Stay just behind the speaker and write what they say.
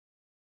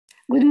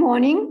Good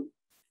morning.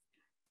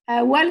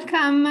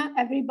 Welcome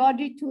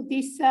everybody to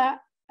this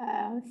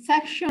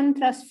section,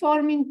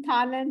 Transforming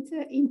Talent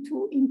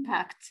into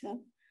Impact.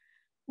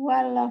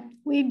 Well,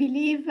 we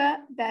believe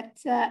that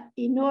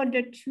in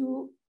order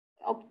to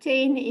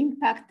obtain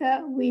impact,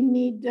 we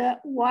need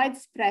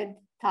widespread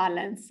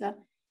talents.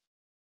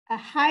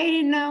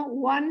 Hiring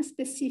one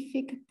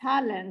specific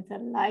talent,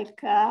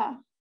 like a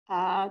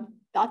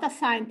data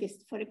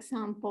scientist, for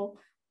example,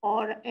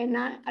 or an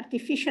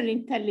artificial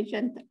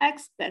intelligence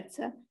expert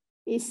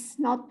is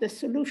not the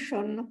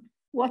solution.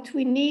 What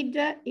we need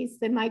is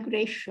the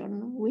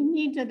migration. We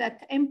need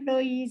that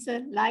employees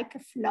like a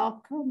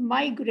flock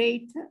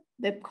migrate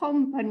the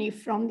company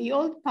from the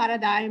old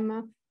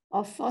paradigm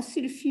of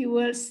fossil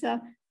fuels,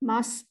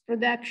 mass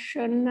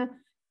production,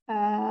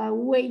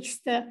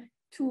 waste,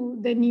 to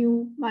the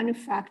new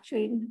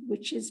manufacturing,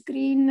 which is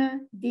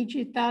green,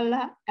 digital,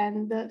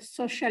 and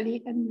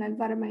socially and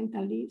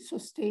environmentally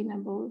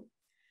sustainable.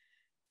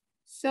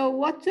 So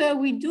what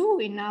we do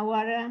in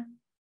our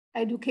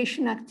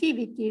education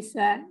activities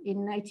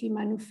in IT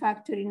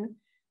manufacturing,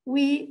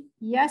 we,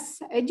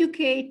 yes,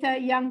 educate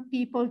young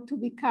people to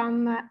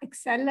become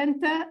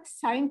excellent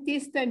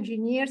scientists,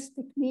 engineers,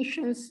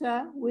 technicians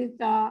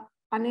with an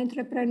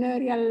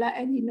entrepreneurial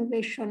and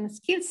innovation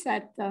skill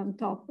set on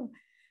top.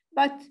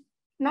 But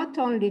not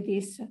only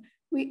this,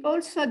 we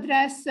also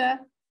address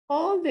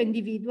all the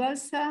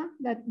individuals,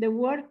 that the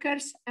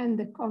workers and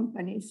the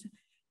companies.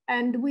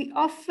 And we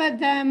offer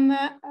them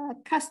a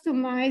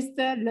customized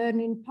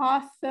learning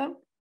path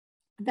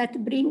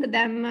that bring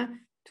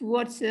them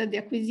towards the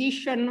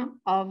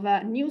acquisition of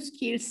new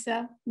skills,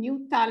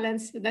 new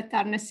talents that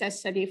are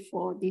necessary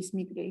for this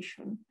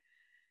migration.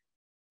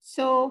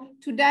 So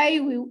today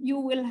you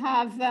will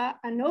have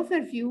an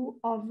overview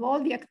of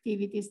all the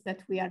activities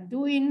that we are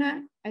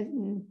doing,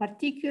 and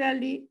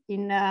particularly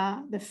in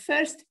the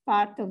first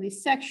part of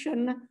this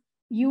section,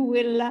 you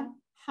will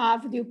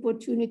have the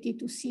opportunity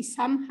to see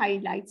some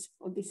highlights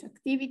of these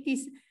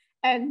activities.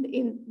 And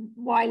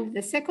while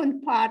the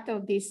second part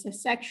of this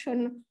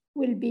section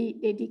will be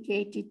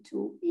dedicated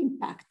to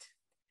impact.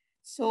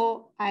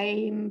 So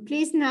I'm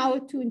pleased now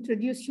to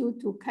introduce you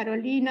to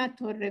Carolina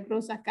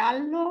Torregrosa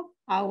Gallo,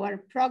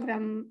 our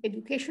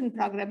education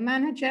program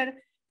manager,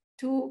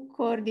 to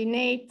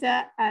coordinate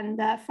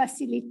and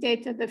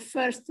facilitate the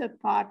first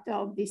part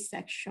of this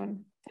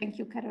section. Thank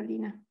you,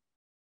 Carolina.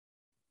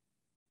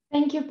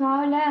 Thank you,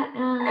 Paola,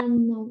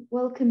 and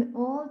welcome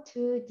all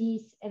to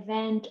this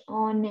event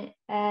on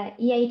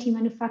EIT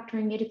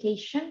manufacturing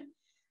education.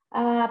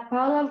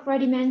 Paola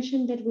already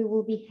mentioned that we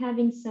will be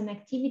having some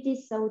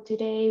activities. So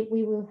today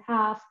we will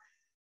have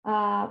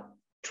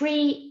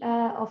three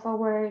of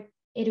our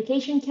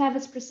education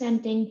cadets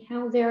presenting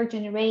how they are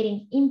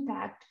generating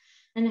impact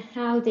and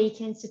how they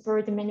can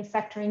support the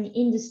manufacturing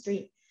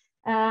industry.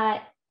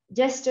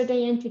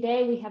 Yesterday and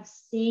today we have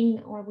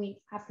seen, or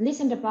we have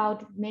listened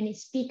about many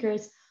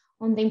speakers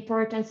on the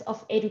importance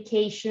of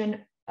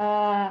education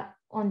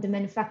on the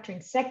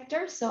manufacturing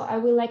sector. So I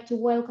would like to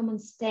welcome on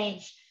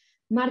stage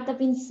Marta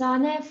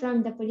Pinzone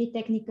from the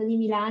Politecnico di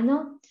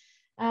Milano,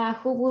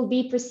 who will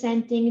be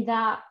presenting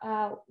the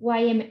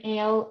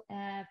YML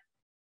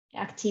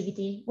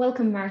activity.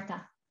 Welcome,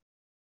 Marta.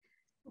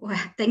 Well,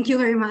 thank you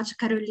very much,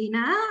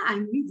 Carolina.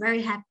 I'm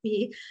very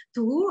happy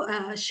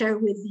to share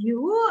with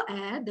you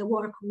the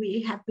work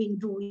we have been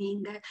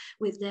doing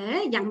with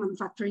the Young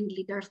Manufacturing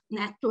Leaders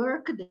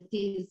Network. That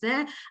is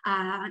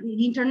an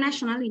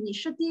international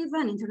initiative,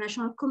 an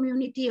international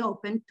community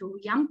open to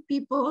young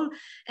people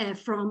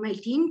from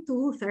 18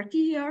 to 30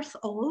 years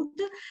old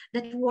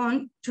that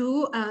want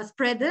to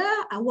spread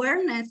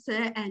awareness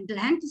and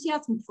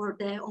enthusiasm for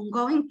the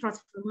ongoing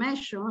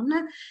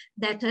transformation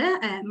that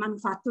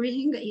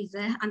manufacturing is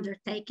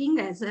undertaking,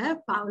 as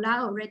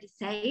Paola already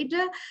said.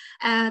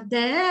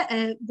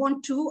 They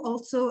want to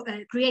also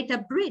create a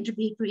bridge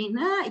between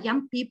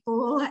young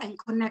people and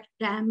connect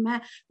them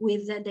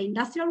with the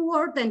industrial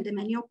world and the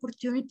many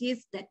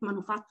opportunities that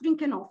manufacturing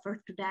can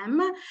offer to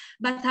them.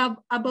 But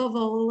above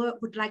all,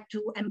 would like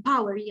to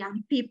empower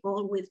young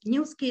people with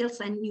new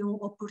skills and new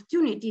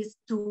opportunities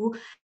to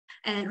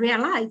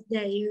realize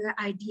their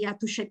idea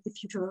to shape the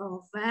future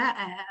of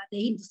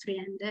the industry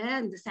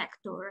and the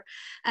sector.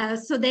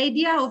 So the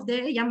idea of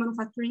the Young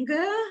Manufacturing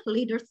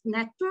Leaders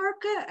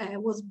Network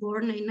was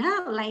born in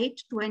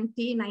late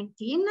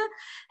 2019.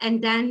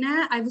 And then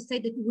I would say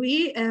that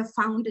we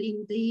found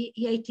in the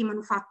EIT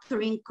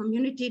manufacturing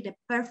community the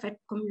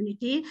perfect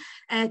community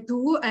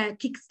to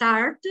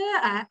kickstart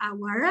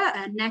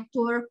our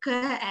network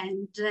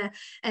and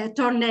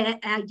turn the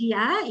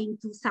idea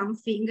into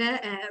something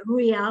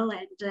real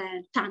and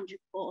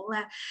tangible.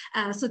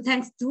 So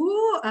thanks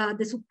to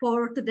the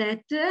support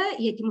that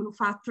Yeti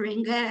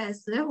Manufacturing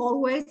has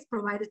always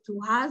provided to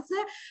us,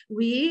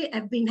 we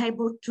have been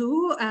able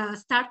to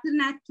start the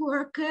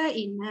network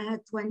in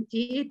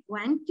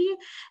 2020.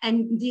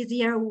 And this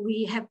year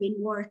we have been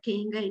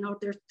working in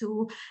order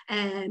to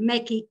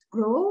make it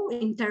grow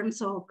in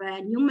terms of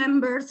new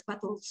members,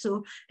 but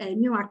also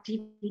new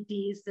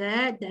activities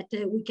that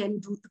we can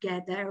do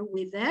together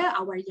with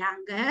our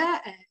young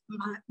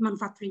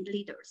manufacturing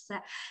leaders.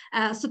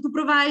 So to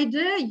provide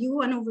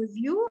you an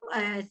overview,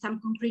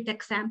 some concrete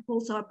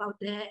examples about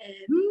the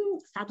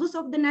status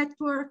of the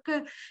network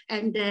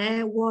and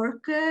the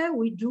work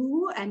we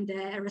do and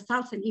the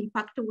results and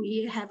impact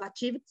we have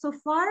achieved so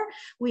far,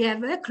 we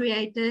have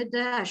created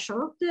a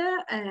short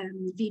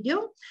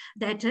video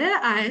that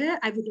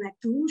I would like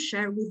to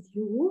share with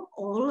you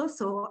all.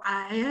 So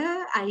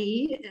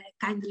I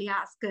kindly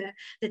ask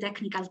the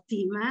technical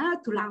team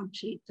to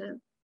launch it.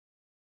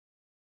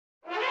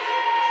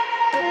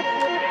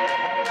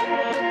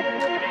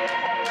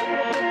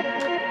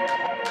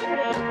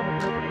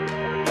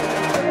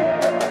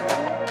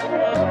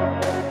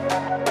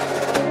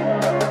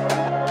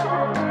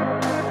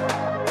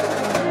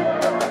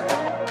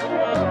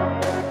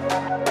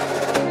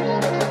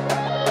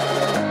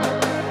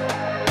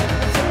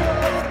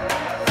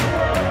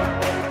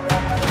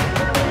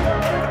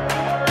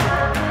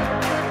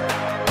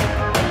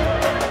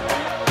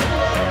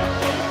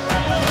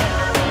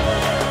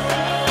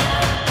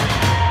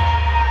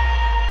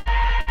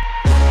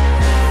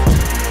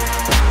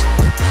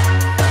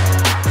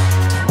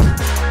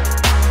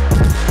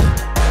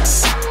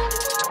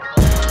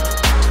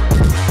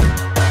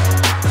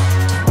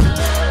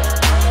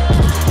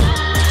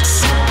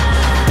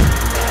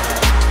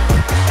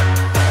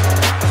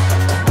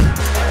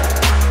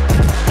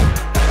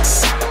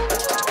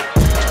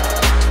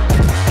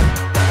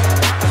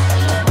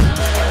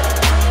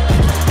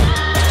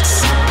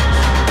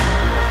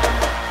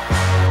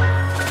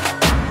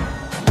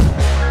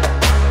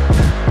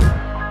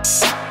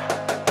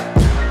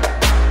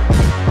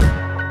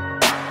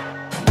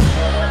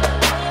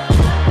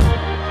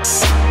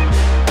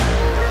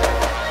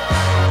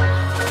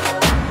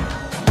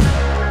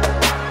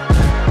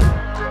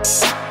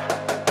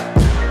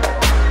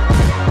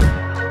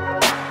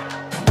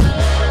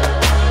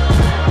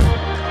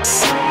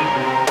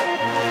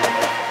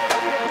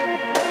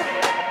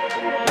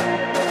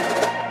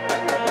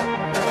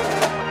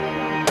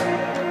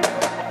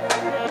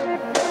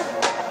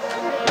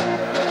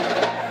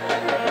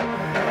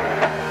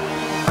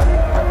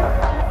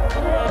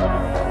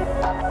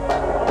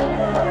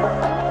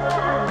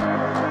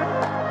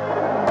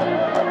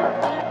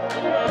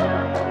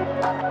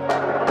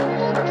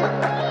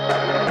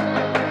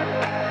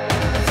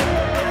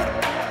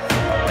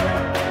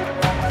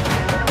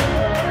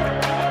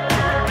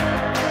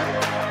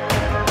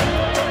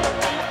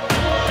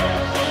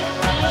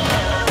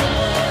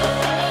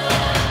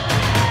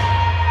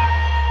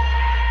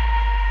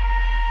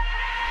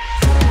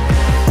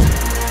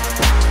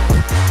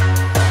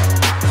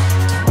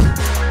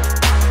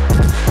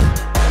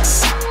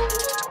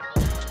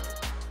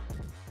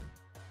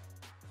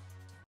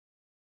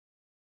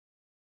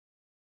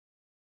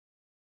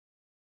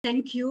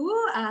 Thank you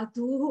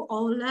to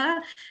all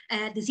the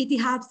city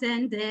hubs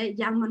and the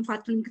young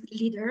manufacturing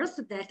leaders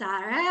that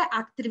are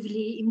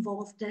actively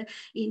involved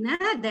in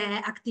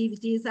the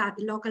activities at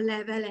the local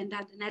level and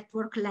at the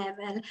network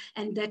level,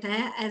 and that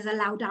has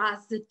allowed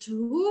us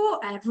to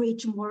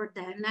reach more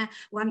than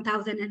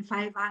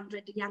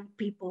 1,500 young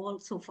people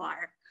so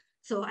far.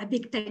 So a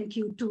big thank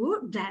you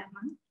to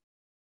them.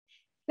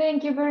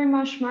 Thank you very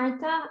much,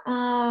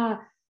 Marta.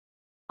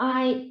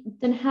 I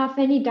don't have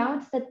any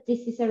doubts that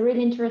this is a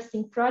really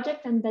interesting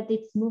project and that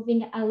it's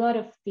moving a lot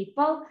of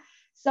people.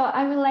 So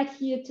I would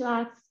like you to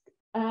ask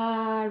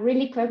a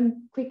really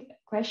quick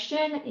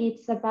question.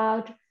 It's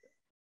about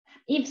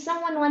if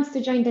someone wants to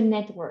join the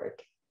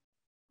network,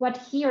 what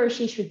he or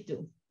she should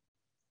do.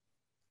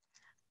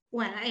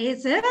 Well,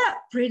 it's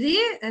pretty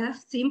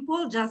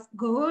simple. Just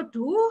go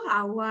to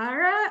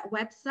our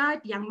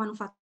website,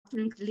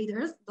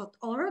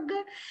 youngmanufacturingleaders.org,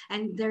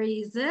 and there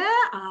is a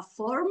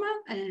form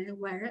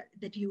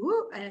that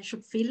you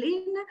should fill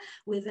in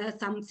with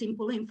some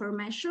simple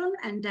information,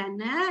 and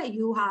then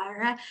you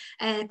are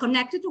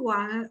connected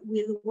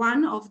with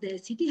one of the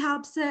city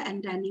hubs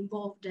and then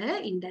involved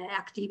in the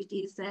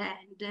activities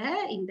and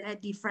in the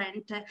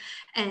different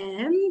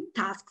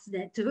tasks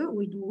that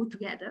we do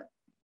together.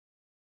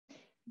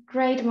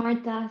 Great,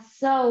 Marta.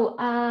 So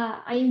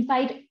I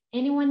invite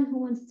anyone who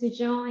wants to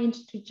join.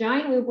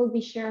 We will be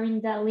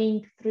sharing the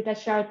link through the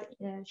chart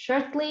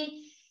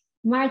shortly.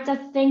 Marta,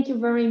 thank you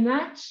very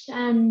much.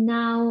 And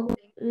now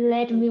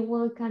let me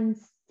welcome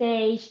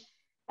stage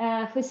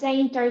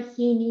Hussein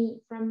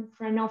Tarhini from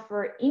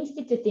Fraunhofer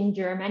Institute in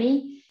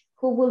Germany,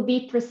 who will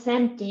be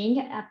presenting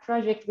a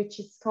project which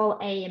is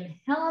called AM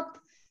Help,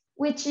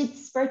 which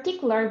is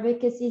particular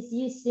because it's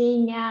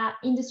using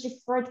Industry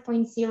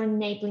 4.0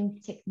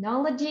 enabling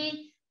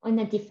technology on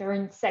a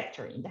different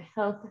sector, in the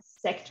health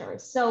sector.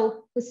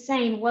 So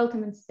Hussein,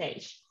 welcome on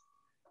stage.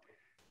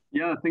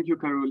 Yeah, thank you,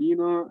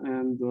 Carolina.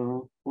 And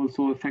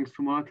also thanks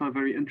to Marta,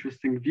 very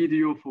interesting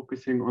video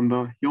focusing on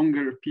the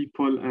younger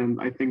people.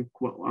 And I think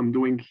what I'm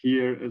doing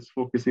here is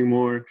focusing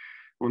more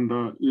on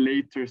the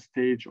later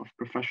stage of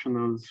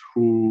professionals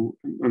who,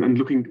 and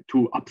looking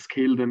to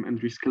upscale them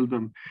and reskill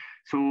them.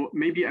 So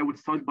maybe I would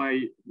start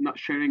by not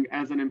sharing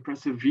as an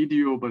impressive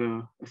video, but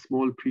a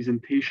small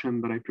presentation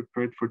that I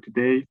prepared for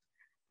today.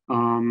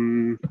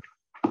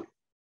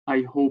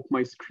 I hope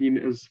my screen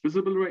is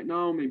visible right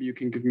now. Maybe you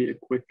can give me a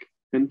quick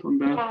hint on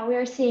that. Yeah, we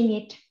are seeing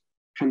it.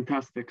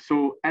 Fantastic.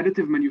 So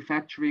Additive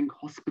Manufacturing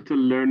Hospital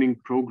Learning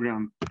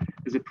Program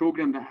is a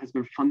program that has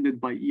been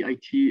funded by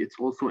EIT. It's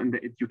also in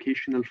the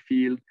educational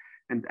field.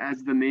 And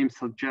as the name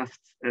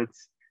suggests,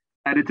 it's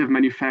additive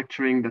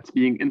manufacturing that's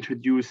being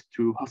introduced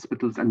to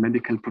hospitals and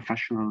medical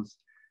professionals.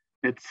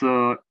 It's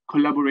a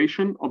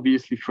collaboration,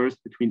 obviously,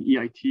 first between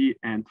EIT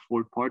and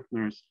 4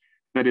 partners.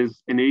 That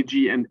is NAG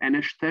and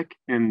NSTEC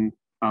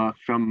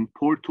from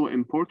Porto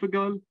in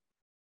Portugal,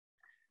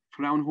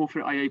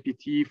 Fraunhofer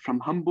IIPT from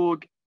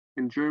Hamburg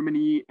in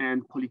Germany,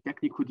 and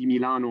Politecnico di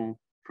Milano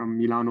from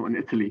Milano in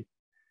Italy.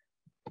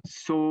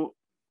 So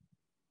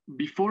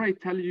before I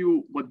tell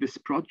you what this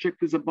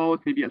project is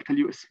about, maybe I'll tell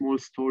you a small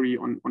story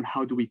on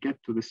how do we get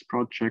to this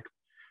project.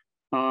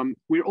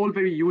 We're all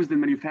very used in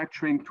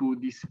manufacturing to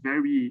these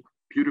very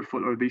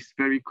beautiful or these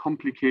very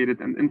complicated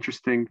and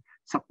interesting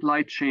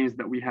supply chains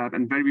that we have,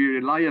 and very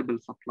reliable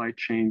supply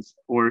chains,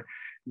 or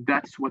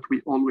that's what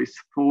we always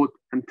thought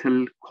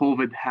until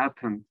COVID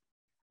happened.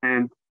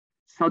 And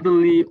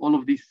suddenly all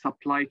of these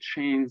supply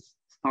chains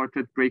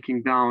started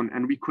breaking down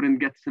and we couldn't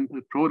get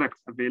simple products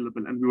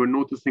available, and we were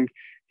noticing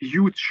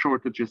huge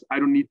shortages. I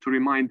don't need to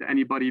remind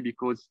anybody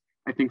because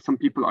I think some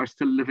people are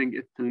still living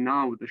it till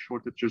now, the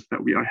shortages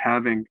that we are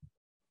having.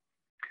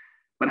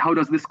 But how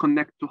does this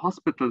connect to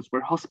hospitals,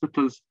 where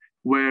hospitals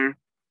were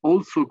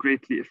also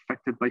greatly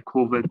affected by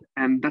COVID?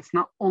 And that's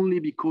not only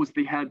because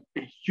they had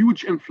a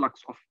huge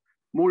influx of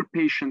more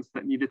patients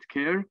that needed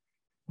care,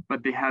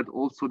 but they had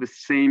also the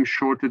same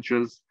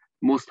shortages.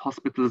 Most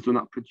hospitals do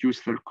not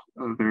produce their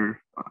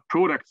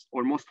products,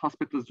 or most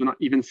hospitals do not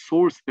even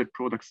source their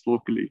products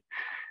locally.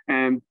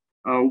 And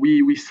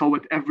we saw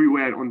it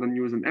everywhere on the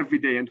news and every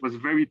day, and it was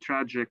very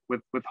tragic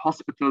with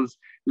hospitals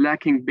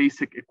lacking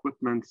basic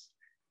equipment.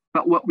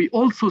 But what we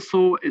also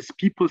saw is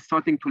people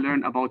starting to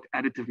learn about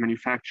additive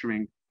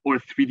manufacturing or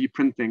 3D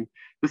printing.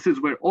 This is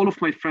where all of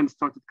my friends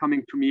started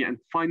coming to me and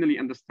finally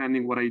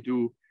understanding what I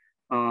do.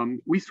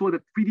 We saw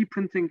that 3D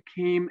printing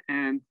came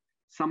and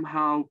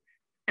somehow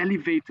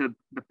elevated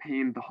the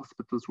pain the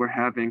hospitals were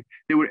having.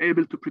 They were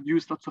able to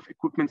produce lots of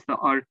equipments that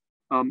are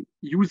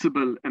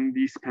usable in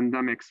these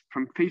pandemics,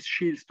 from face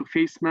shields to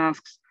face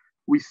masks.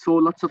 We saw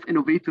lots of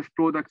innovative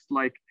products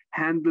like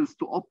handles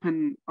to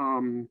open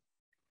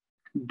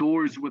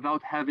doors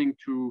without having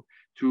to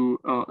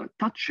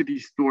touch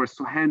these doors,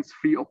 so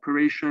hands-free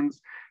operations.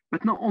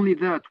 But not only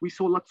that, we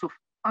saw lots of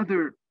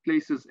other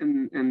places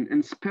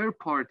in spare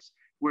parts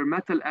where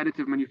metal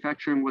additive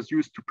manufacturing was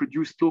used to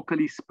produce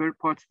locally spare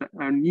parts that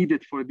are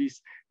needed for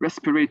these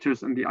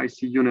respirators and the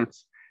IC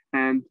units.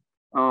 And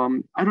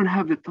I don't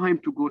have the time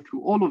to go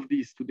through all of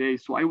these today,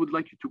 so I would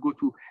like you to go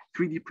to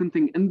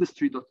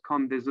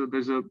 3dprintingindustry.com.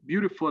 There's a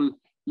beautiful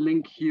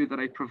link here that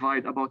I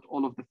provide about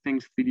all of the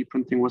things 3D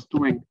printing was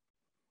doing.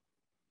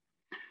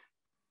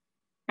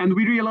 And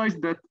we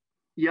realized that,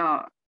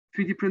 yeah,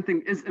 3D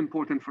printing is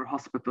important for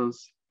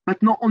hospitals,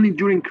 but not only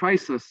during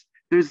crisis.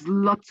 There's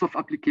lots of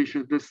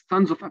applications. There's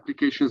tons of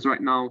applications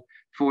right now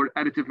for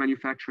additive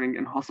manufacturing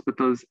in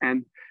hospitals,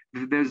 and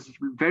there's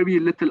very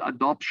little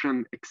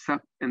adoption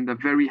except in the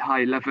very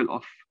high level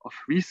of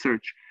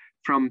research,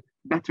 from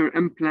better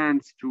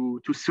implants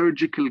to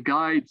surgical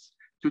guides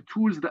to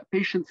tools that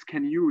patients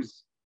can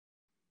use.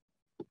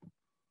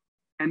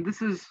 And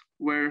this is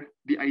where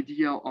the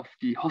idea of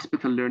the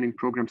hospital learning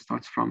program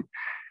starts from.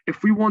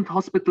 If we want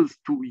hospitals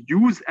to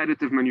use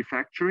additive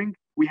manufacturing,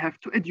 we have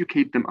to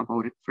educate them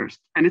about it first.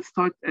 And it's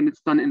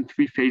done in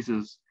 3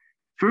 phases.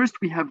 First,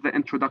 we have the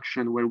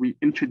introduction, where we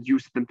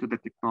introduce them to the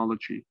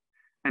technology.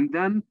 And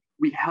then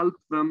we help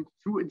them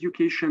through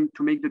education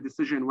to make the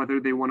decision whether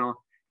they want to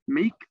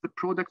make the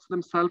products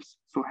themselves,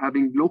 so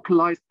having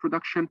localized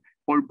production,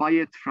 or buy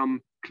it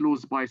from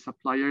close by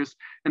suppliers,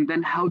 and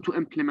then how to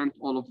implement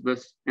all of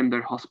this in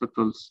their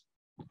hospitals.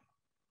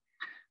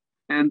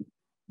 And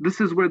this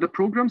is where the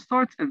program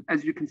starts. And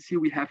as you can see,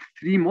 we have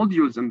 3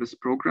 modules in this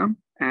program.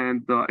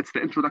 And it's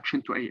the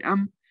introduction to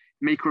AM,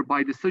 make or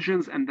buy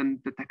decisions, and then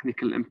the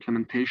technical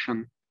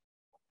implementation.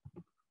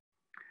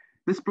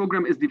 This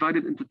program is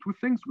divided into 2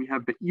 things. We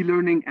have the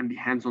e-learning and the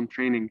hands-on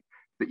training.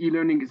 The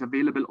e-learning is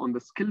available on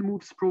the Skill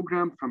Moves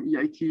program from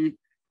EIT.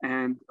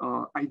 And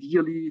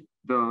ideally,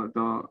 the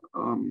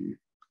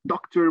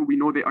doctor, we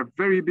know they are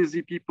very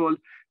busy people.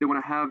 They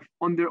want to have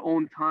on their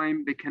own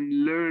time, they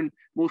can learn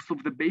most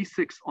of the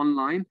basics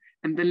online.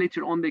 And then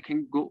later on, they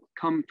can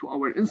come to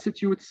our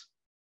institutes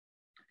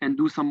and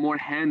do some more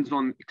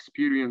hands-on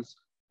experience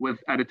with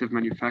additive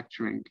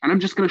manufacturing. And I'm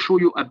just going to show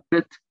you a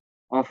bit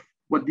of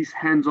what this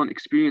hands-on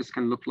experience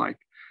can look like.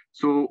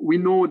 So we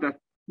know that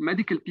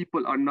medical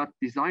people are not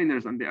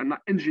designers and they are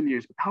not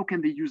engineers, but how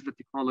can they use the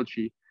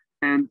technology?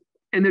 And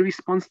in a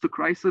response to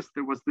crisis,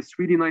 there was this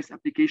really nice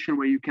application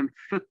where you can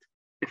fit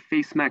a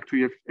face mask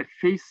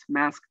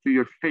to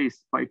your face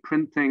by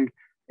printing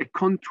a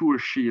contour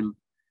shield.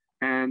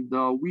 And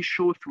we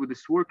showed through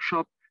this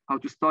workshop how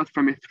to start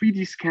from a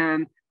 3D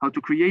scan, how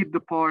to create the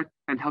part,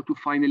 and how to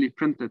finally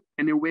print it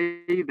in a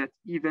way that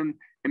even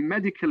a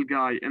medical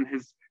guy in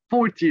his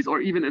 40s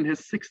or even in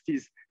his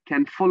 60s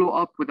can follow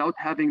up without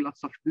having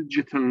lots of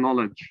digital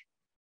knowledge.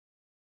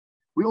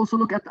 We also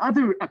look at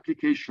other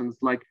applications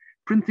like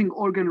printing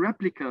organ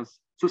replicas.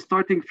 So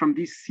starting from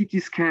these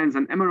CT scans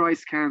and MRI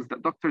scans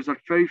that doctors are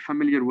very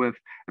familiar with,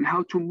 and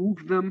how to move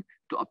them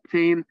to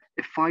obtain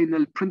a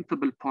final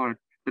printable part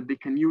that they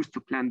can use to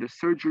plan their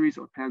surgeries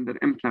or plan their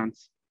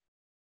implants.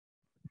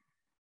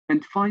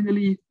 And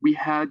finally, we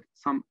had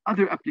some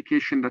other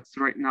application that's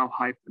right now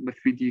hyped in the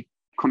 3D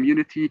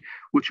community,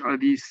 which are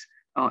these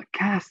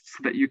casts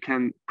that you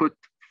can put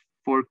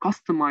for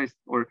customized,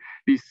 or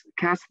these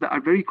casts that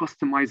are very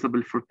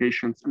customizable for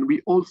patients. And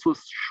we also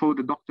show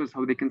the doctors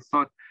how they can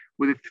start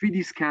with a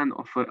 3D scan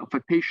of a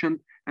patient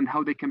and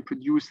how they can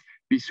produce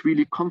these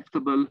really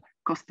comfortable,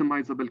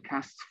 customizable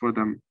casts for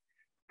them.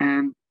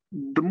 And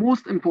the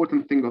most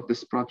important thing of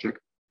this project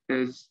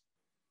is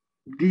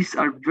these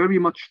are very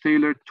much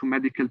tailored to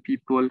medical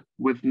people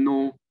with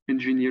no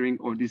engineering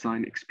or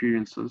design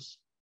experiences.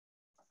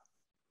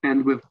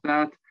 And with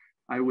that,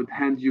 I would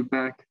hand you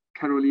back,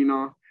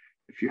 Carolina.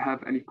 If you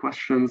have any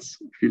questions,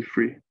 feel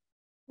free.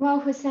 Well,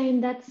 Hussein,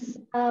 that's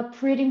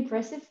pretty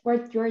impressive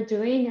what you're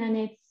doing. And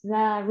it's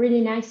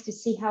really nice to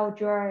see how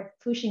you're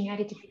pushing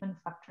additive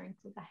manufacturing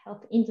to the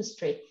health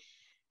industry.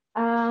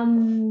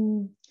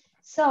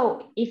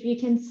 So if you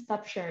can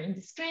stop sharing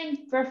the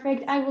screen,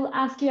 perfect. I will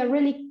ask you a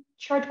really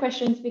short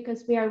questions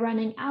because we are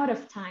running out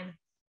of time.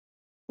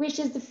 Which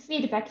is the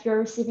feedback you're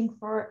receiving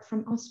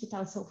from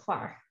hospitals so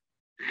far?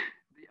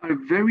 They are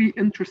very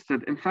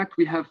interested. In fact,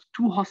 we have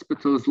 2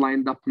 hospitals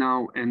lined up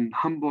now in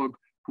Hamburg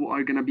who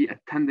are going to be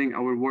attending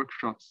our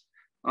workshops.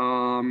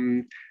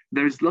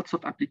 There's lots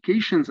of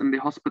applications in the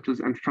hospitals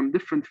and from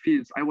different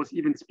fields. I was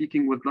even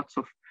speaking with lots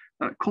of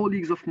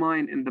colleagues of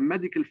mine in the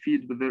medical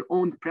field with their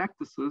own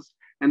practices,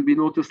 and we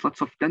noticed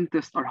lots of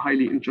dentists are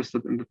highly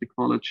interested in the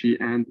technology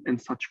and in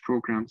such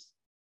programs.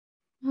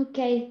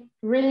 Okay,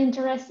 really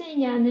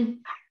interesting, and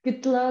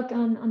good luck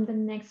on the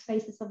next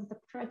phases of the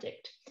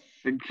project.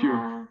 Thank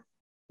you.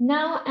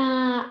 Now,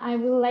 I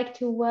would like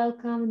to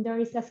welcome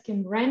Doris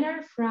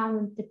Asken-Brenner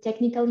from the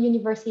Technical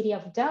University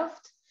of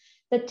Delft,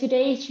 that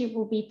today she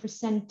will be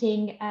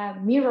presenting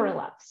Mirror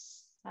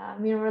Labs.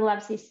 Mirror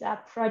Labs is a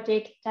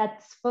project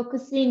that's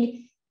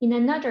focusing in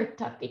another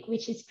topic,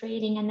 which is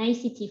creating an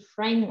ICT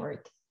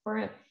framework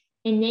for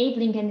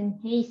enabling and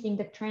enhancing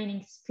the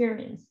training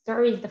experience.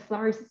 Doris, the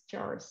floor is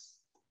yours.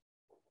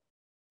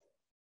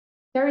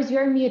 Doris,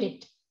 you're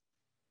muted.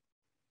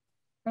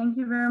 Thank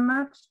you very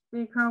much,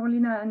 dear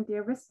Carolina and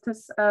dear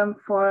visitors,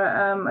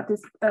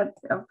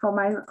 for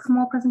my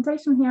small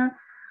presentation here.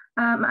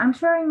 I'm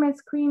sharing my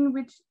screen,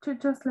 which to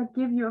just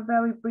give you a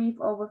very brief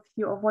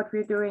overview of what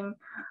we're doing.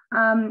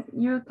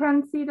 You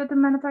can see that the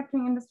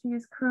manufacturing industry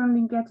is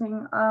currently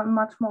getting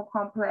much more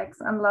complex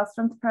and less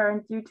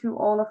transparent due to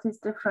all of these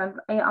different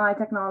AI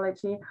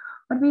technology,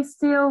 but we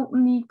still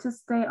need to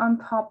stay on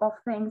top of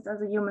things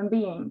as a human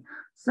being.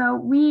 So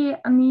we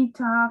need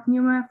to have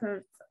new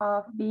methods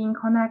of being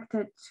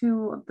connected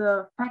to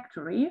the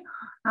factory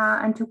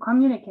and to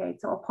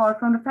communicate. So apart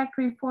from the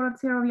factory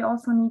 4.0, we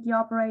also need the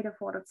operator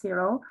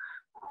 4.0,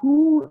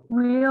 who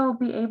will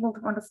be able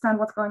to understand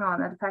what's going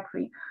on at the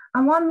factory.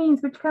 And one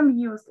means which can be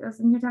used is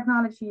a new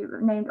technology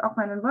named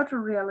augmented and virtual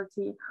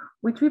reality,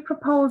 which we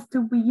propose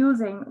to be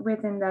using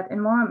within that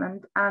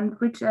environment, and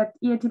which at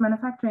EIT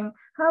Manufacturing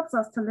helps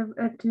us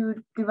to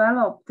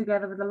develop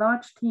together with a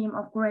large team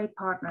of great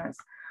partners.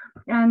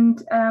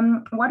 And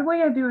what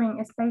we are doing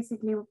is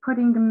basically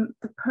putting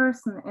the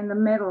person in the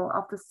middle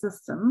of the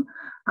system,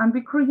 and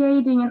we're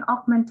creating an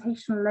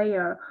augmentation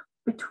layer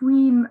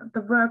between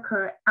the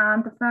worker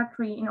and the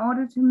factory in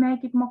order to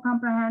make it more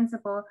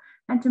comprehensible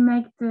and to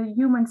make the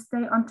human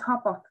stay on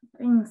top of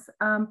things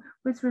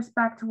with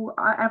respect to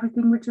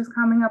everything which is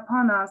coming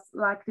upon us,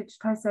 like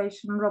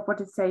digitization,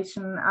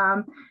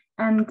 robotization,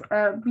 and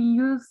we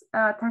use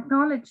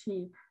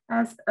technology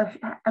as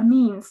a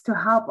means to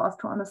help us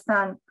to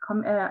understand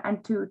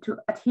and to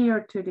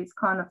adhere to this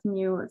kind of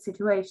new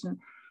situation,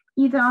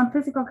 either on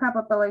physical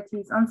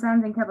capabilities, on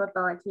sensing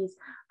capabilities,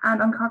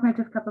 and on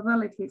cognitive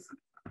capabilities.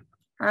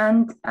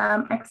 And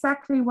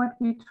exactly what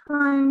we're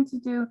trying to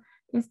do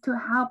is to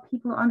help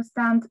people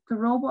understand the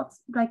robots,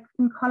 like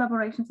in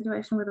collaboration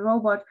situation with a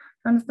robot,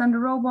 to understand the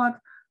robot,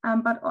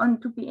 but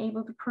to be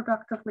able to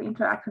productively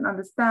interact and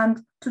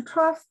understand, to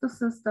trust the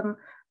system,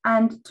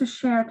 and to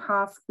share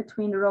tasks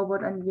between the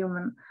robot and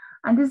human.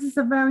 And this is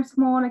a very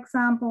small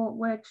example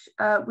which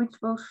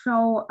will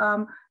show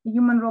a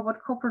human-robot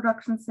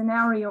co-production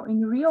scenario in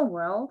the real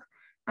world.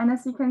 And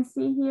as you can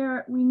see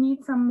here, we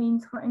need some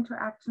means for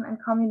interaction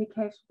and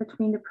communication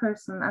between the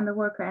person and the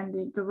worker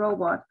and the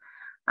robot.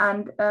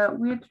 And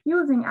we're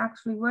using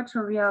actually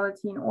virtual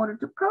reality in order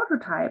to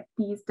prototype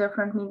these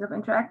different means of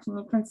interaction.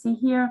 You can see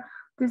here,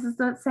 this is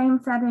the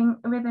same setting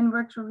within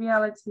virtual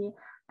reality,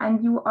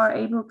 and you are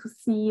able to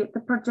see the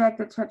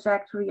projected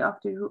trajectory of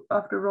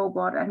the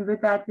robot. And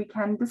with that, we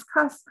can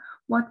discuss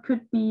what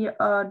could be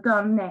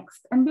done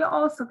next. And we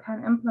also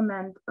can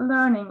implement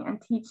learning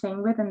and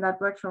teaching within that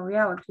virtual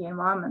reality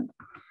environment.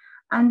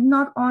 And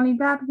not only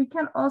that, we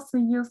can also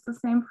use the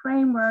same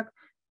framework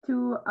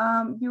to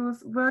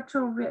use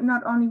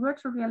not only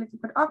virtual reality,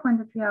 but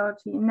augmented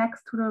reality.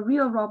 Next to the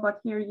real robot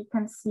here, you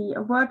can see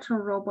a virtual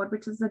robot,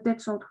 which is a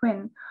digital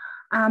twin.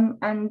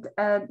 And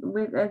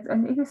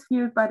it is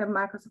viewed by the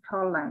Microsoft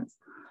HoloLens.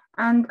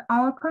 And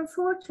our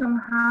consortium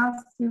has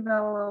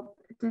developed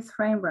this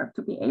framework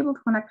to be able to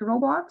connect the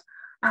robot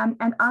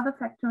and other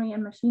factory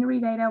and machinery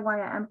data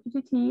via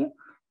MQTT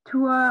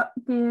to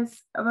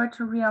this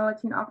virtual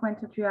reality and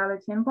augmented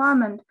reality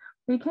environment.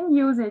 We can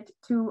use it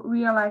to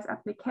realize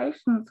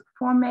applications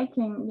for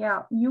making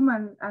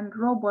humans and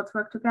robots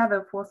work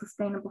together for a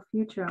sustainable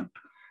future.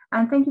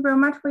 And thank you very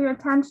much for your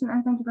attention,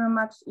 and thank you very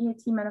much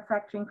EIT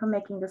Manufacturing for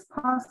making this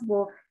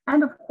possible,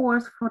 and of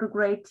course for the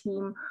great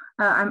team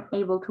I'm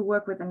able to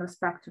work with in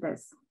respect to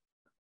this.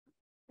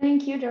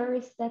 Thank you,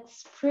 Doris.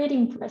 That's pretty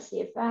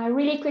impressive.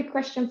 Really quick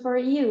question for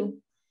you.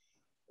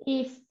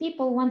 If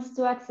people want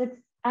to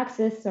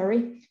access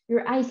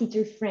your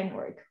IC3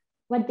 framework,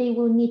 what they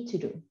will need to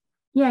do?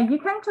 Yeah, you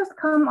can just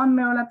come on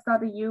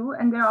mirrorlabs.eu,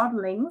 and there are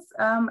links.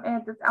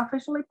 It's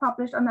officially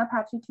published on the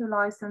Apache 2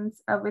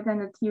 license within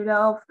the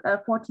TUDELF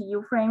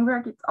 40U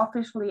framework. It's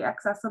officially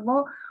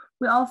accessible.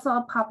 We also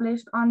are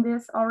published on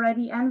this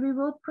already, and we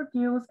will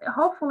produce,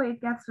 hopefully it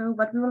gets through,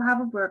 but we will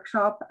have a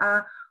workshop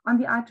on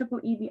the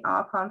IEEE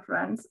VR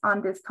conference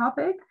on this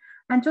topic,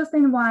 and just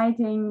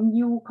inviting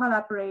new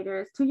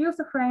collaborators to use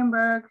the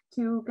framework,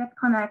 to get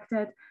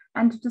connected,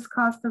 and to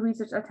discuss the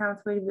research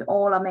attempts we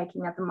all are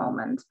making at the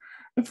moment.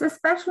 It's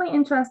especially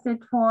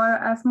interested for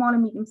small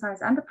and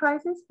medium-sized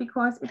enterprises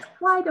because it's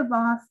quite a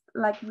vast,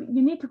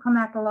 you need to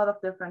connect a lot of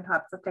different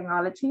types of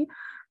technology.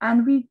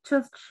 And we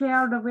just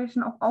share the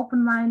vision of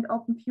open mind,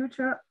 open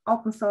future,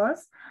 open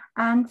source.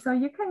 And so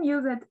you can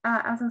use it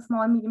as a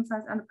small and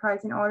medium-sized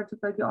enterprise in order to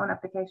build your own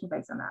application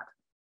based on that.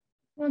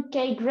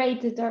 Okay,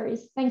 great,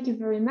 Doris. Thank you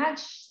very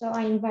much. So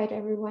I invite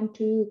everyone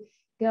to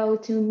go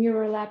to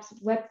Mirror Labs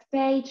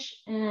webpage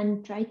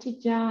and try to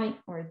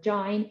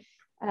join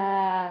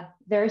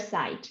their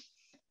site.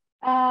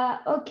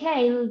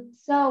 Okay,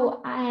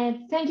 so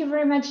thank you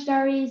very much,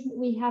 Doris.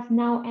 We have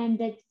now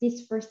ended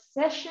this first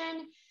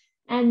session,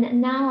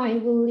 and now I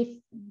will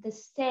leave the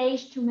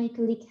stage to my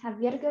colleague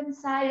Javier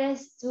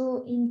Gonzalez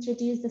to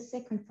introduce the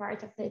second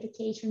part of the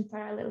education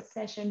parallel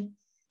session.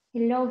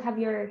 Hello,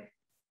 Javier.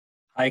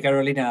 Hi,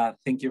 Carolina.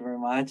 Thank you very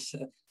much.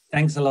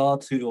 Thanks a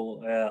lot to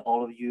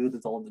all of you,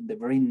 all the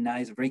very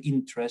nice, very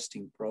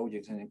interesting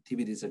projects and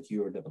activities that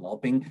you are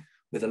developing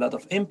with a lot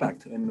of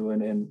impact and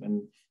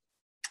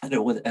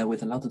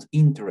with a lot of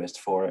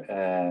interest for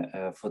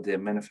the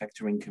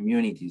manufacturing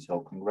community. So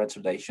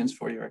congratulations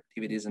for your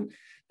activities and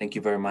thank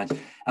you very much.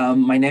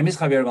 My name is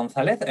Javier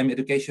Gonzalez. I'm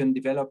education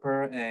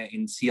developer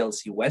in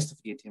CLC West of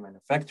EIT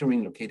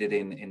Manufacturing, located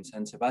in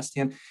San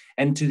Sebastian.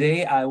 And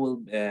today I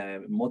will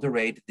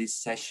moderate this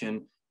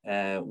session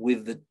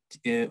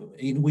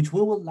in which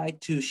we would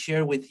like to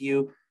share with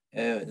you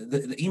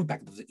the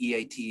impact of the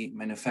EIT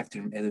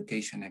manufacturing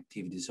education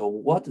activities. So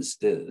what is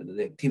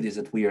the activities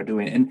that we are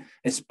doing, and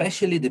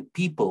especially the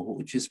people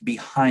which is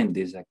behind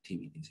these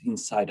activities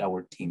inside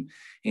our team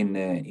in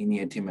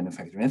EIT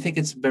manufacturing. I think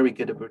it's a very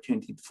good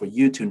opportunity for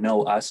you to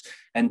know us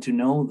and to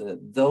know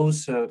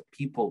those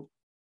people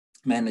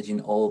managing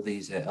all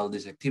these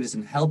activities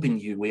and helping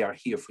you. We are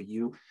here for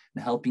you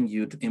and helping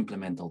you to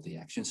implement all the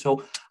action.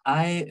 So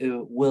I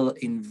will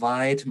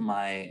invite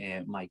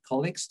my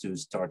colleagues to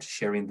start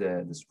sharing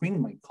the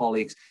screen. My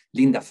colleagues,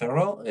 Linda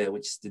Ferro,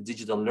 which is the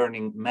digital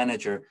learning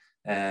manager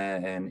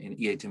and in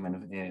EIT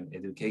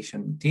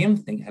education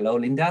team. Hello,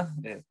 Linda.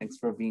 Thanks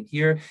for being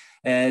here.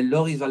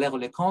 Loris Valero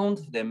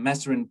Lecomte, the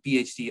master and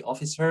PhD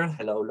officer.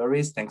 Hello,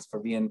 Loris. Thanks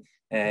for being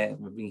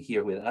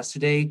here with us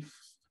today.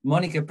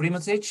 Monica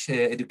Primosic,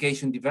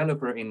 education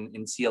developer in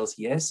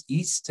CLCS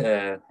East.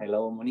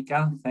 Hello,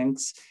 Monica,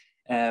 thanks.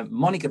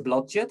 Monica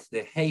Blodgett,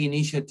 the Hey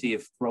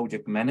Initiative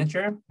project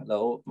manager.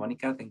 Hello,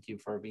 Monica, thank you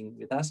for being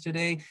with us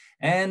today.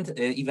 And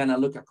Ivana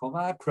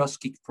Lukakova,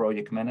 CrossKick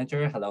project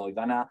manager. Hello,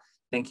 Ivana.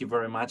 Thank you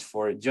very much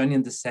for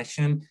joining the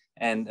session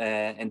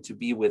and to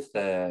be with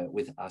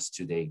us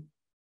today.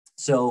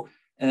 So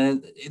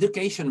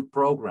education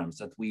programs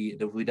that we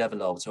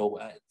develop, so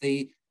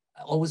they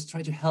always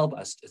try to help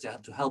us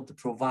to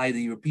provide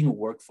the European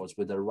workforce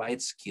with the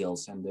right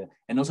skills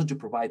and also to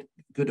provide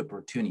good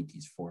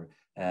opportunities for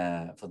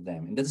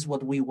them. And that is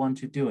what we want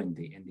to do in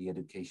the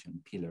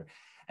education pillar.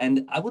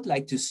 And I would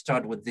like to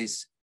start with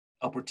these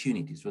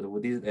opportunities,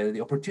 with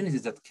the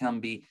opportunities that can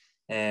be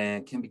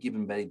can be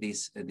given by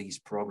these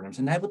programs.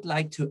 And I would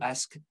like to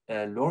ask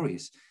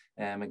Loris,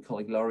 my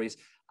colleague Loris,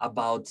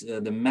 about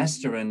the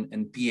master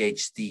and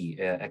PhD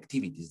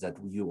activities that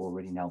you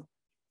already know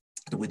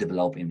that we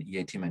develop in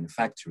EIT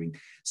manufacturing.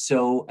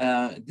 So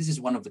this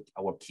is one of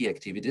our key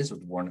activities,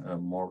 one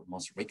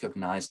most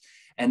recognized.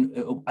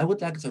 And I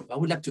would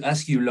like to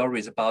ask you,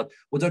 Loris, about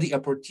what are the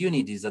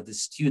opportunities that the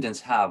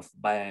students have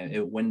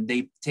when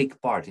they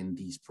take part in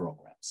these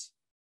programs?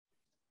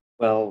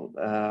 Well,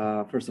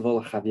 first of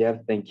all,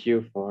 Javier, thank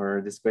you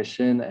for this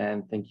question,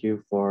 and thank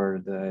you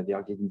for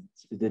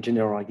the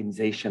general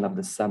organization of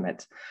the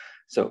summit.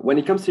 So when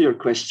it comes to your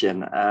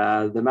question,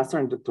 the Master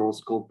and Doctoral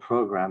School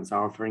programs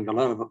are offering a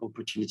lot of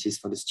opportunities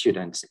for the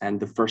students. And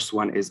the first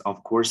one is,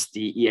 of course,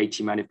 the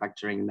EIT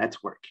Manufacturing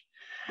Network.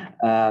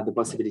 The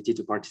possibility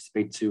to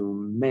participate to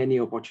many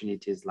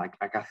opportunities like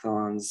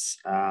hackathons,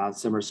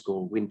 summer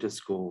school, winter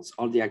schools,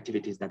 all the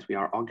activities that we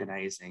are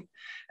organizing,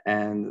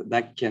 and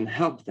that can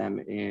help them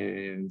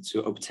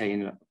to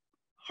obtain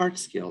hard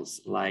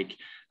skills like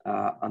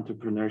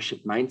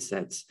entrepreneurship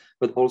mindsets,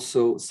 but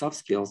also soft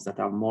skills that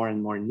are more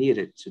and more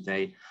needed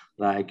today,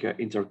 like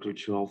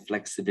intercultural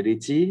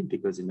flexibility,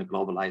 because in the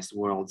globalized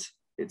world,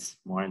 it's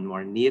more and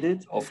more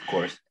needed. Of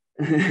course.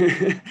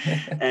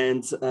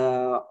 And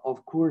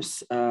of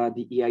course,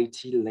 the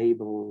EIT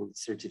label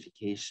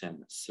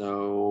certification,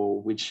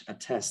 so which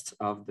attests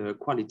of the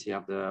quality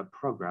of the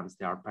programs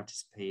they are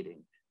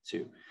participating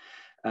to.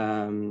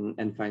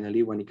 And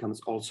finally, when it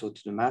comes also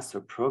to the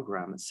master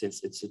program,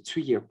 since it's a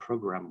 2-year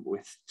program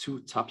with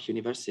 2 top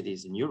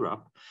universities in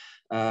Europe,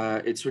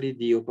 it's really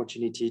the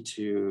opportunity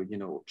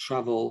to,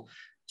 travel,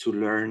 to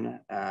learn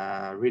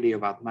really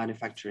about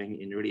manufacturing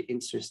in really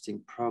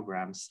interesting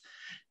programs,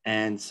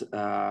 and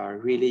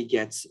really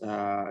get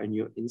a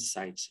new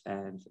insight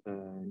and a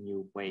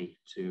new way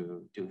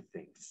to do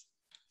things.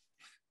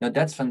 Now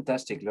that's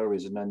fantastic,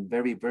 Loris, and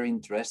very, very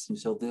interesting.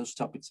 So those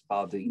topics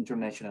about the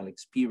international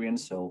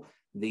experience, so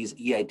these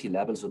EIT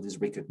levels, so this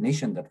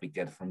recognition that we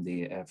get from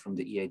the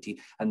EIT,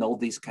 and all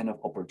these kind of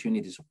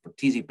opportunities of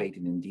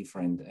participating in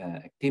different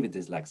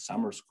activities like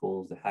summer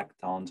schools, the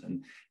hackathons,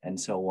 and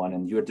so on.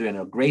 And you're doing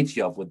a great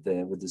job with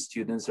the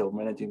students, so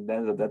managing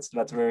them. So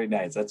that's very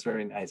nice. That's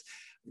very nice.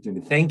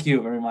 Thank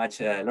you very much,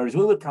 Loris.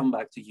 We will come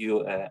back to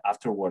you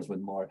afterwards with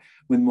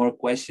more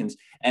questions.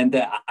 And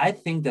I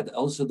think that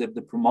also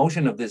the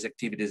promotion of these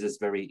activities is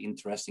very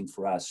interesting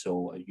for us.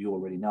 So you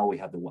already know we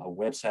have our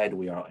website,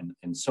 we are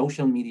in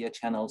social media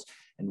channels,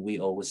 and we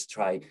always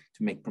try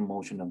to make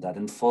promotion of that.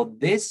 And for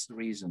this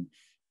reason,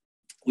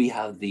 we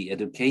have the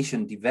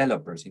education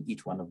developers in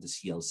each one of the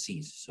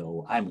CLCs.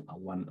 So I'm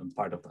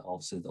part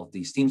of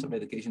these teams of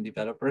education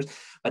developers.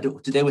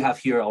 But today we have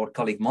here our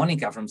colleague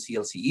Monica from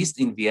CLC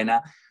East in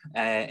Vienna,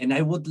 and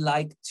I would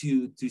like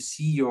to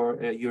see your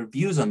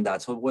views on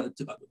that. So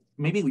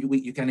maybe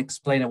you can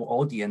explain our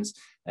audience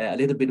a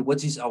little bit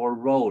what is our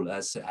role,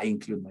 as I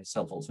include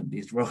myself also in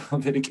this role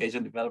of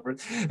education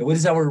developers. What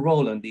is our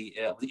role on the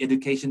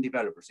education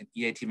developers in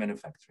EIT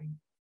manufacturing?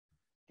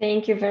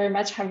 Thank you very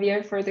much,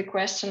 Javier, for the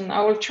question.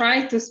 I will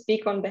try to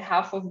speak on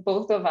behalf of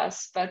both of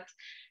us, but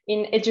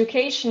in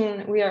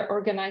education, we are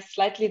organized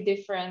slightly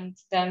different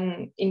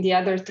than in the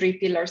other 3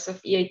 pillars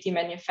of EIT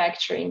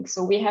manufacturing.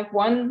 So we have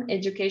one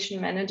education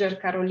manager,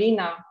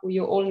 Carolina, who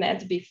you all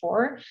met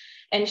before,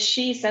 and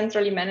she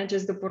centrally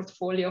manages the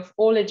portfolio of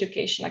all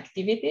education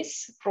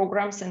activities,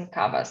 programs, and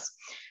CAVAs.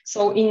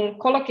 So in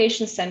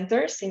co-location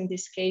centers, in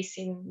this case,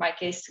 in my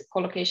case,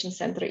 co-location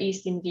center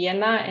East in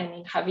Vienna, and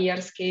in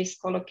Javier's case,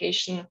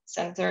 co-location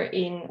center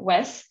in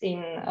West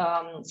in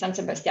San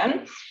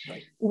Sebastian,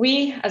 right.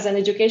 We, as an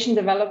education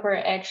developer,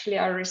 actually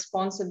are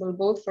responsible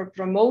both for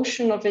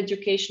promotion of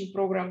education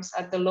programs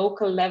at the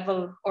local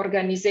level,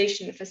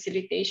 organization,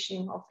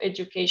 facilitation of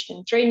education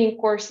and training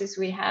courses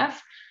we have,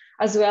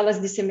 as well as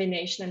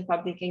dissemination and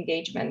public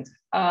engagement.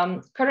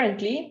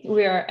 Currently,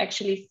 we are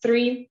actually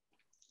 3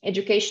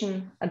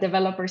 education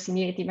developers in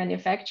EIT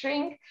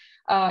manufacturing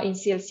in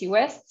CLC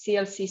West,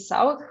 CLC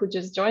South, who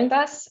just joined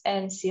us,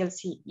 and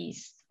CLC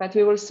East. But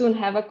we will soon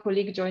have a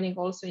colleague joining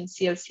also in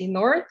CLC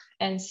North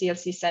and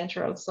CLC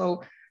Central.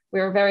 So we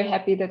are very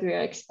happy that we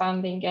are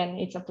expanding, and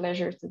it's a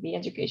pleasure to be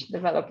education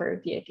developer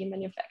at EIT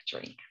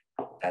manufacturing.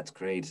 That's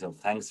great. So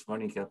thanks,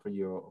 Monica, for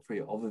your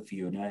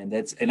overview.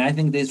 And I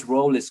think this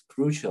role is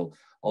crucial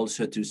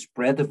also to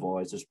spread the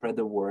voice, to spread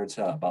the words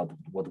about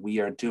what we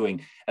are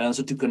doing, and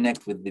also to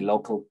connect with the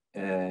local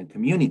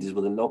communities,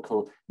 with the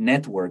local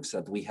networks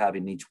that we have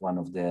in each one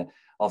of the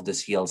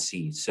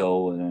CLC.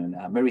 So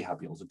I'm very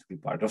happy also to be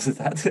part of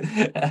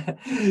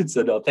that.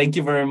 So no, thank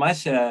you very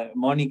much,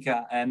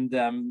 Monica, and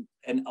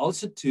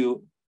also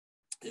to.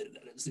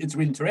 It's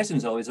really interesting.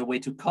 So it's a way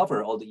to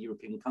cover all the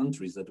European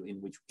countries in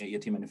which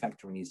EIT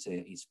manufacturing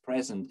is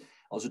present,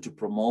 also to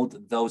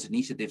promote those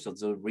initiatives of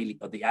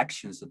the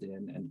actions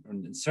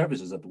and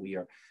services that we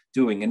are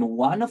doing. And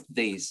one of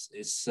these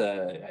is,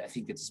 I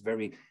think it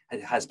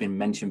has been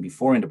mentioned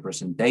before in the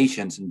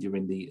presentations and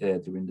during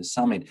the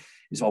summit,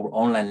 is our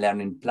online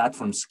learning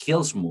platform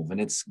Skills Move. And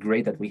it's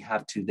great that we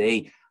have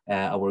today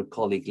our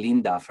colleague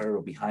Linda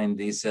Ferro behind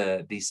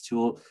this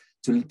tool,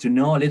 to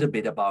know a little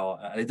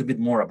bit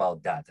more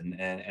about that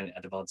and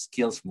about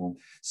SkillsMove.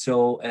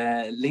 So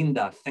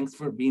Linda, thanks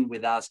for being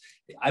with us.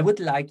 I would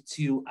like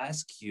to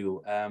ask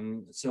you,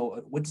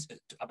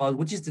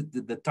 which is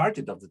the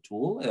target of the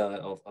tool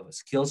of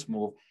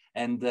SkillsMove,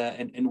 and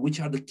which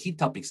are the key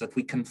topics that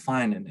we can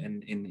find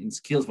in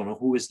SkillsMove,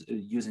 who is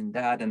using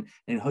that and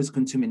who is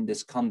consuming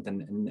this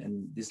content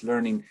and this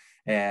learning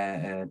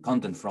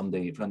content from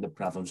the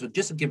platform. So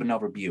just to give an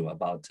overview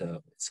about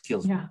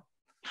SkillsMove. Yeah.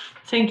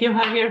 Thank you,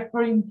 Javier,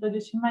 for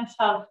introducing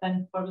myself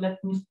and for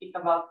letting me speak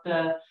about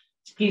the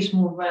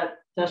SkillsMove.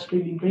 Just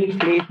really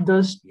briefly,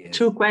 those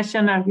two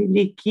questions are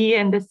really key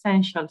and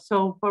essential.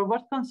 So for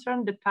what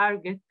concerns the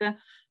target,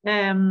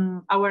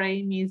 our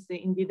aim is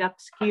indeed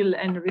upskill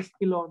and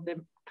reskill on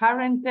the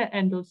current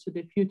and also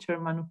the future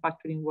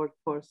manufacturing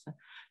workforce.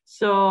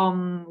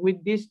 So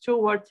with these two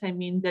words, I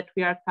mean that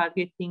we are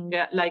targeting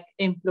like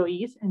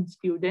employees and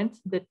students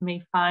that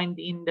may find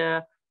in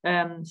the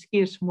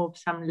SkillsMove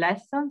some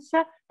lessons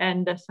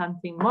and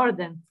something more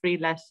than 3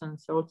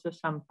 lessons, also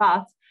some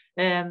paths.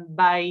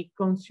 By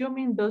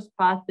consuming those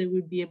paths, they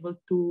will be able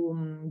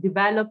to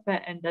develop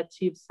and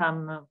achieve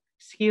some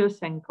skills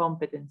and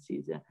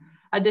competencies.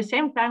 At the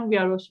same time, we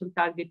are also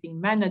targeting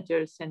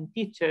managers and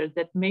teachers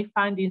that may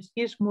find in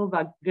SkillsMove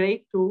a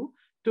great tool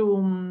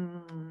to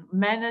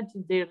manage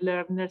their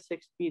learners'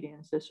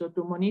 experiences. So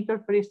to monitor,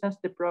 for instance,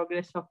 the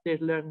progress of their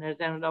learners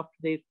and of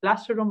their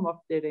classroom, of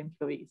their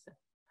employees.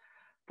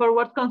 For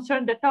what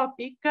concerns the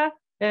topic,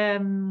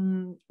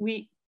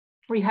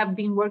 we have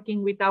been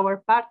working with our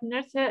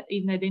partners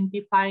in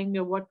identifying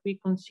what we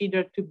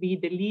consider to be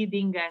the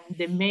leading and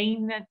the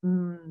main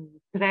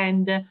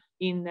trend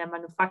in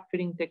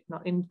manufacturing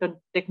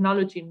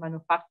technology in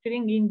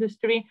manufacturing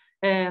industry.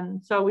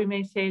 So we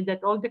may say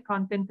that all the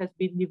content has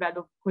been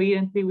developed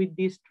coherently with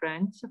these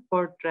trends,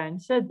 4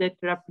 trends that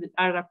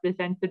are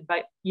represented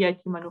by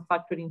EIT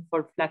Manufacturing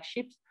 4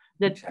 flagships.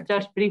 That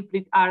just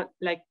briefly are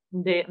like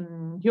the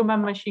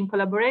human-machine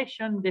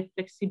collaboration, the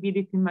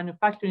flexibility in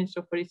manufacturing,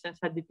 so for instance,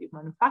 additive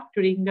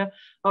manufacturing,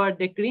 or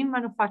the green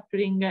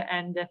manufacturing,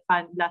 and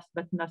last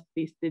but not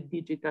least, the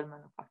digital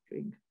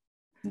manufacturing.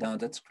 No,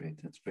 that's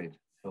great. That's great.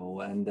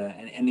 So, and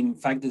in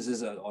fact, this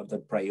is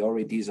the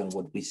priorities and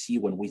what we see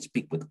when we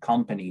speak with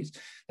companies,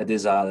 that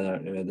these are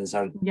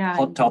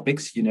hot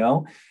topics, you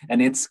know,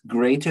 and it's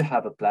great to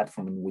have a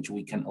platform in which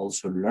we can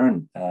also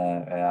learn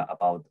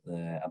about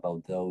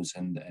those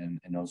and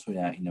also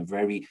in a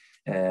very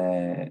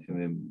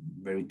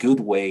good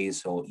way,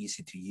 so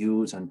easy to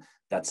use, and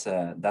that's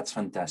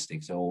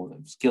fantastic. So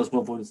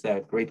SkillsMove is a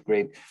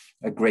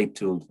great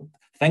tool.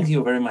 Thank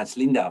you very much,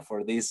 Linda,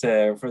 for this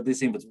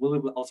input. We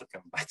will also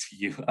come back to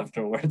you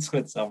afterwards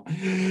with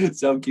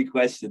some key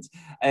questions.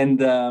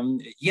 And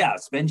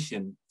as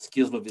mentioned,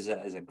 SkillsMove is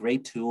a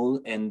great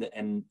tool,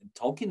 and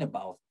talking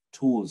about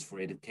tools for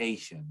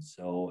education.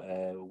 So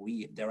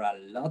there are a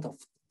lot of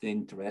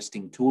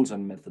interesting tools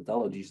and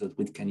methodologies that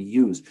we can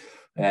use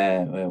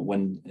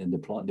when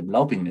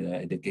developing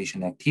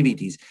education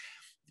activities.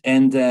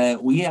 And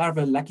we are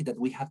very lucky that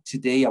we have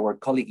today our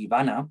colleague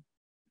Ivana.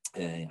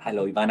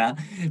 Hello, Ivana,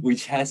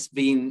 which has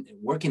been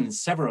working in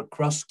several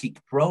CrossKick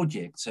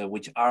projects,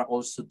 which are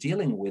also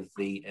dealing with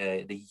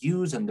the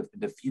use and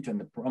the future and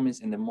the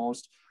promise and the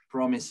most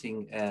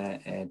promising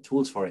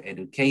tools for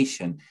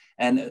education.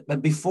 And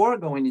but before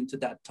going into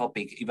that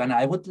topic, Ivana,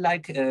 I would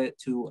like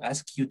to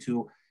ask you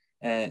to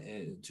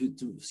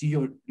see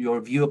your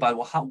view about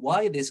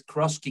why this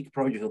CrossKick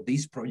project, or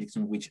these projects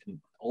in which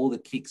all the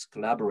kicks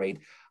collaborate,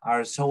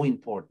 are so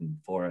important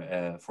for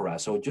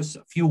us. So just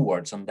a few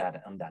words on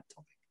that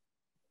topic.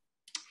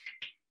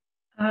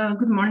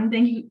 Good morning.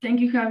 Thank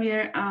you,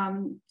 Javier.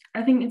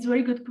 I think it's a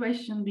very good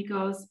question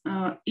because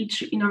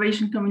each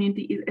innovation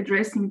community is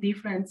addressing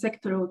different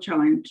sectoral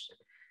challenge,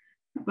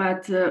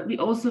 but we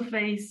also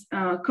face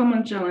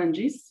common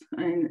challenges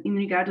in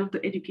regard of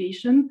the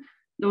education.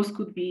 Those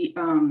could be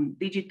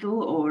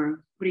digital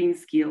or green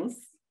skills,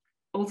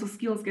 also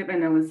skills gap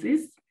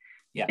analysis,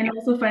 and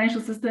also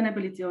financial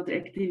sustainability of the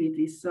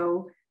activities.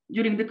 So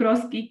during the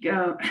CrossKick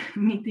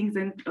meetings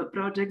and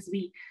projects,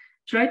 we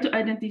try to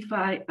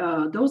identify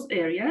those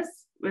areas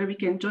where we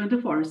can join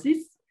the forces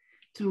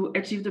to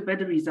achieve the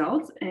better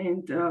results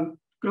and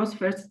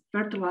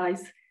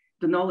cross-fertilize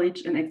the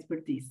knowledge and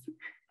expertise.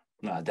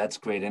 No, that's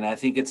great. And I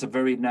think it's a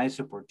very nice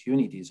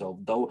opportunity. So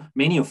though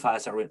many of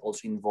us are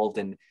also involved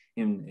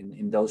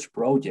in those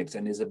projects,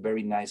 and it's a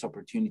very nice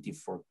opportunity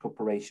for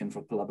cooperation,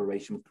 for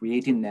collaboration,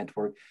 creating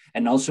network,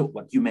 and also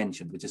what you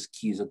mentioned, which is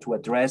key, so to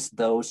address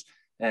those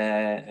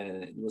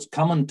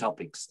common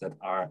topics that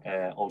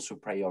are also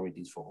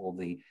priorities for all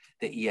the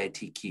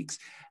EIT kicks.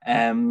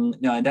 No,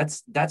 and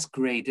that's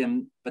great.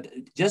 But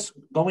just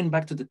going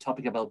back to the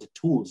topic about the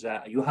tools,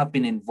 you have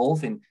been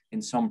involved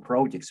in some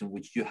projects in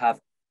which you have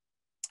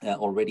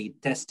already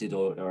tested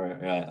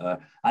or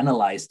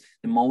analyzed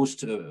the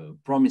most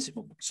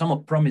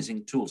somewhat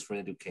promising tools for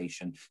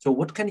education. So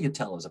what can you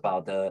tell us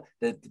about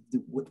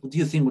what do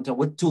you think,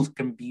 what tools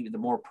can be the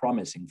more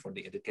promising for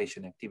the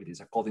education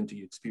activities according to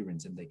your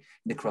experience in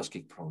the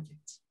Crossgeek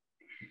projects?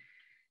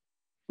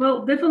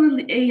 Well,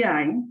 definitely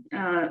AI.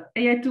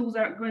 AI tools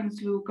are going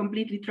to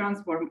completely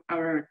transform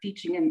our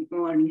teaching and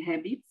learning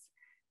habits.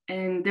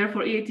 And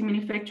therefore, IIT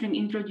Manufacturing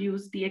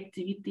introduced the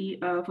activity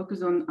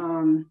focused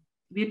on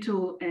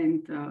virtual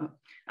and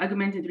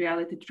augmented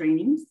reality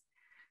trainings.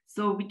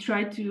 So we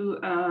try to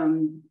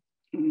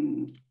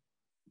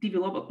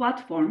develop a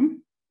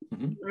platform,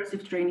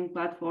 immersive training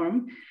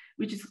platform,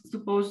 which is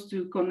supposed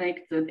to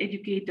connect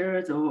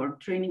educators or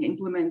training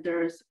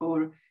implementers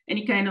or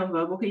any kind of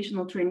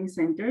vocational training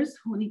centers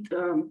who need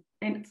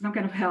some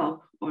kind of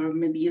help, or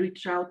maybe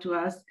reach out to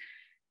us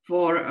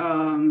for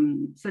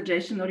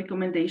suggestion or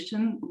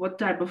recommendation, what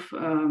type of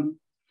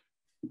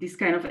this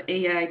kind of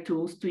AI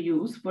tools to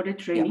use for the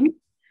training.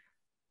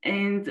 Yeah.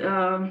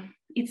 And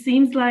it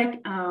seems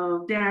like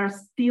they are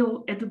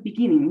still at the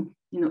beginning.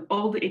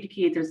 All the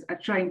educators are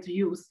trying to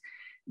use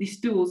these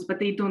tools, but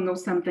they don't know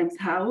sometimes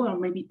how, or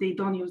maybe they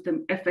don't use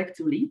them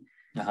effectively.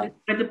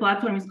 But the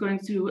platform is going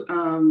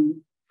to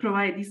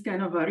provide this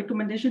kind of a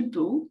recommendation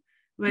tool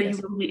where you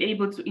will be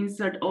able to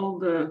insert all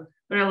the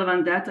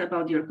relevant data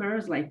about your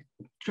course, like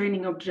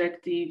training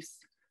objectives,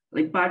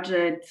 like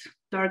budget,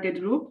 target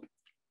group.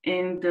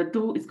 And the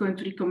tool is going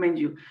to recommend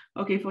you,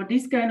 okay, for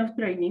this kind of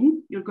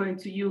training, you're going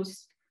to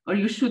use, or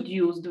you should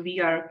use the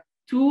VR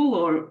tool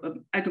or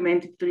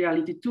augmented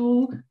reality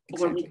tool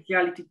or mixed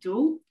reality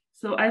tool.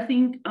 So I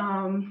think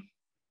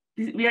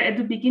we are at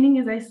the beginning,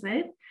 as I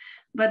said,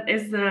 but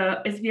as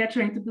we are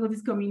trying to build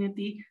this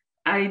community,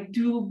 I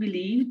do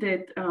believe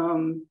that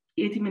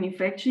IIT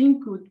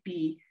Manufacturing could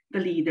be the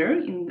leader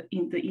in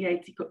the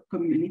EIT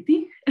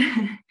community.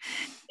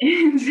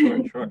 And,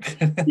 sure.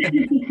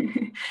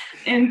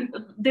 And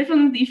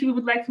definitely, if you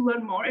would like to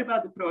learn more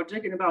about the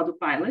project and about the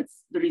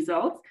pilots, the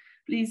results,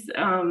 please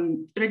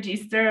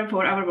register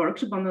for our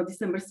workshop on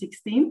December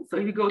 16th. So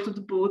if you go to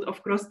the booth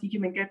of Crossgeek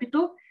Human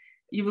Capital,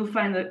 you will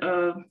find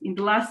in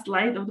the last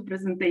slide of the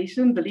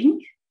presentation the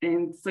link.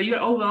 And so you're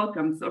all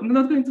welcome. So I'm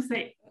not going to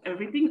say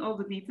everything, all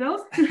the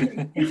details.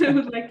 I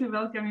would like to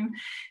welcome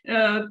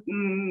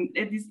you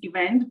at this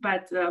event,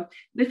 but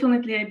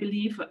definitely I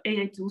believe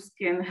AI tools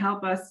can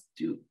help us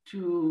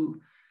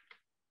to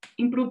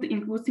improve the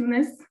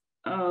inclusiveness.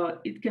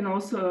 It can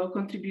also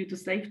contribute to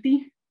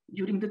safety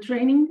during the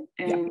training,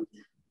 and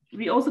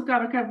we also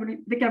cover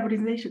the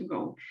carbonization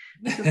goal.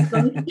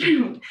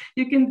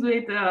 You can do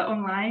it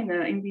online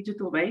in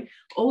digital way,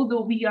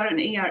 although VR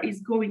and AR is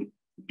going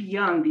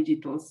beyond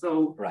digital.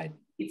 So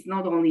it's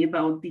not only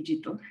about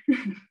digital.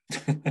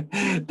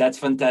 That's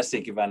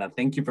fantastic, Ivana.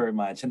 Thank you very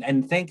much.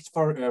 And thanks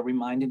for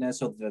reminding us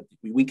so that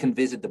we can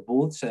visit the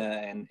booths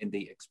in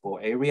the expo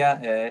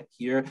area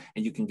here,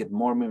 and you can get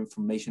more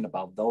information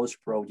about those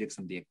projects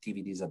and the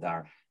activities that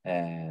are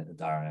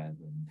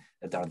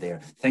there.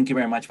 Thank you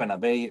very much, Ivana.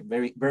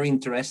 Very, very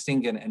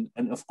interesting and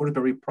of course,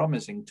 very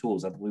promising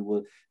tools that we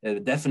will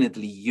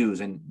definitely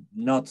use, and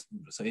not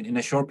so in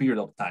a short period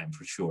of time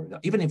for sure.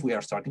 Even if we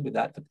are starting with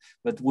that,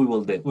 but we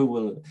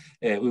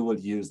will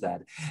use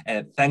that.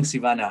 Thanks,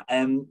 Ivana.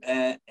 And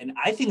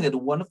I think that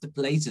one of the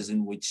places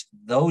in which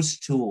those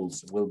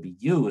tools will be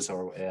used,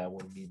 or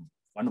will be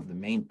one of the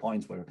main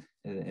points where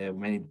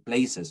many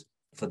places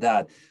for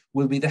that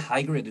will be the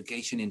higher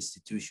education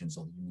institutions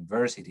or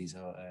universities,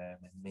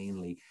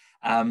 mainly,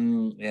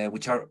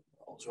 which are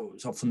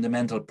also a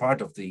fundamental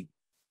part of the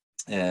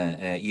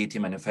IIT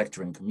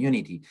Manufacturing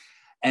community.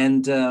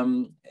 And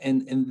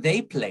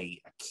they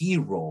play a key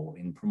role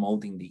in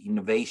promoting the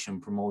innovation,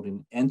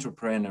 promoting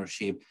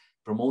entrepreneurship,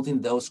 promoting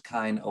those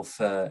kind of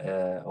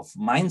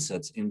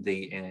mindsets in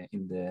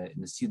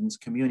the students'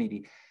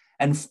 community.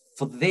 And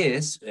for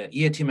this,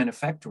 IIT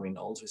Manufacturing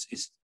also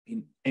is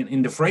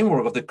in the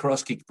framework of the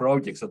Crossgeek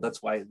project. So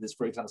that's why this,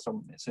 for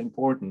example, is so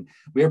important.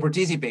 We are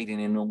participating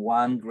in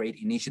one great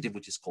initiative,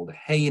 which is called the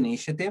HEY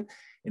Initiative,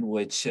 in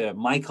which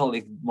my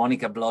colleague,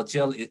 Monica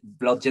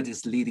Blodgett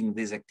is leading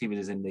these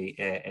activities in the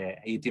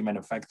IIT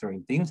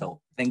Manufacturing team. So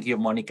thank you,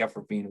 Monica,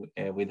 for being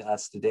with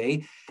us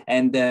today.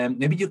 And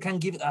maybe you can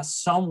give us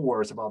some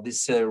words about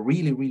this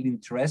really, really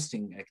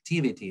interesting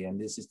activity and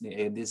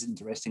this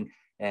interesting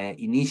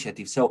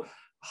initiative. So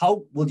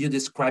how would you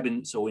describe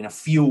it, so in a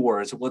few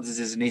words, what is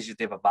this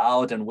initiative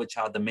about and which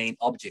are the main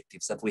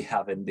objectives that we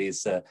have in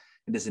this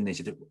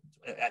initiative?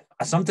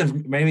 Sometimes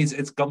maybe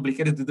it's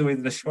complicated to do it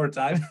in a short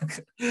time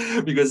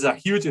because it's a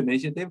huge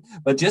initiative,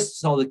 but just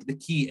so the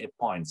key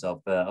points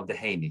of the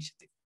HEY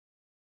Initiative.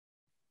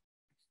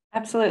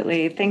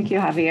 Absolutely. Thank you,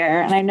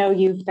 Javier. And I know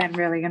you've been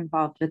really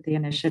involved with the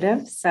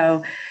initiative,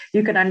 so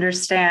you can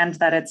understand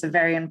that it's a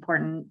very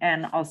important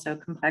and also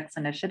complex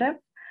initiative.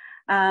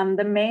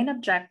 The main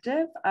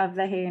objective of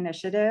the HEY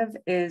Initiative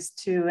is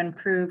to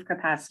improve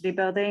capacity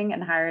building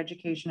in higher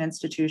education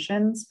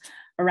institutions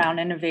around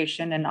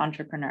innovation and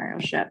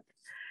entrepreneurship.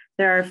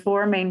 There are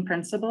 4 main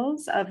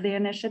principles of the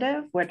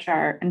initiative, which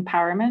are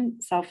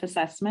empowerment,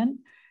 self-assessment,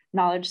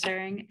 knowledge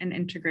sharing, and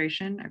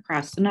integration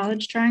across the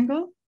knowledge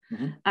triangle.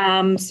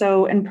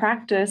 So in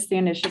practice, the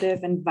initiative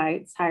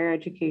invites higher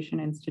education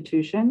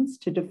institutions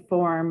to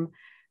form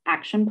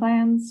action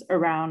plans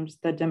around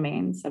the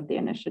domains of the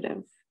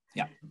initiative.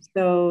 Yeah.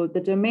 So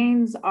the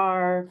domains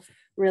are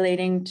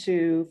relating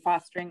to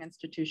fostering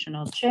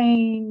institutional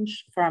change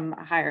from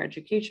a higher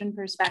education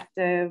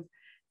perspective,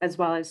 as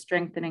well as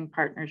strengthening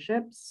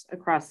partnerships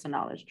across the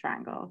knowledge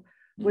triangle,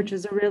 which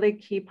is a really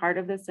key part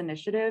of this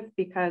initiative,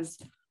 because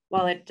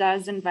while it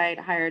does invite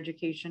higher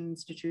education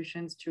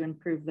institutions to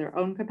improve their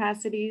own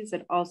capacities,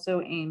 it also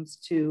aims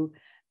to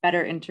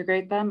better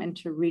integrate them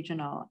into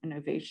regional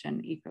innovation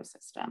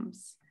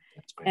ecosystems.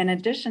 In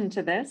addition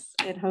to this,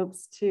 it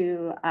hopes to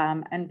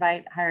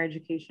invite higher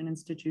education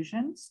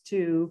institutions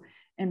to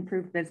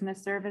improve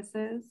business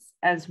services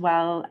as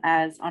well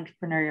as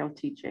entrepreneurial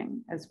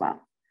teaching as well.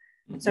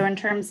 So in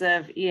terms of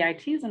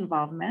EIT's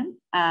involvement,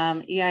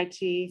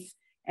 EIT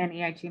and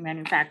EIT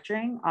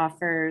Manufacturing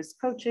offers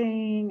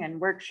coaching and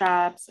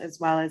workshops, as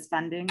well as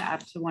funding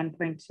up to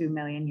 1.2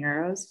 million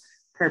euros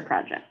per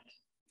project.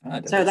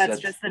 So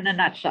that's just in a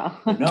nutshell.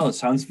 No,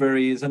 sounds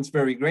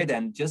very great,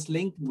 and just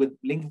linked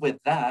with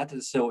that.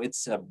 So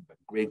it's a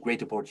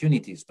great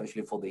opportunity,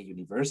 especially for the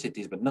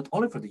universities, but not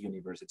only for the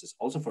universities,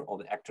 also for all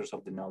the actors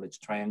of the knowledge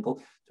triangle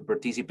to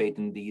participate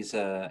in these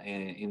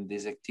in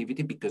this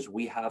activity, because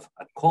we have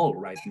a call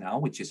right now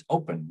which is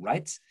open,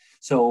 right?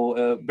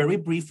 So very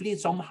briefly,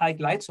 some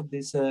highlights of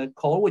this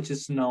call which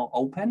is now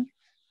open.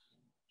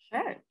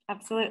 Sure,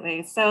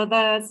 absolutely. So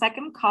the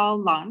second call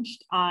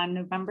launched on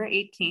November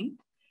 18th.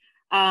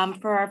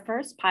 For our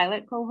first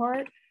pilot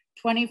cohort,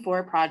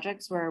 24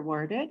 projects were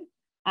awarded.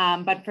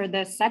 But for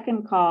the second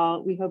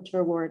call, we hope to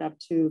award up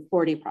to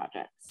 40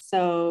 projects.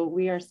 So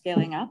we are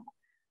scaling up.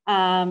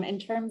 In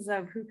terms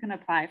of who can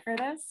apply for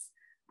this,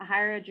 a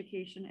higher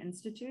education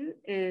institute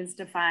is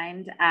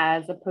defined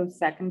as a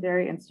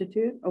post-secondary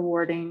institute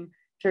awarding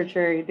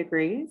tertiary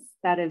degrees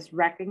that is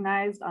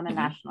recognized on a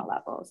national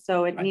level.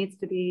 So it needs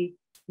to be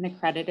an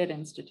accredited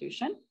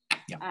institution.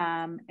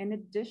 Yeah. In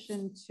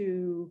addition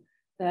to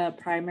the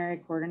primary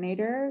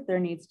coordinator, there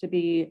needs to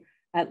be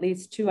at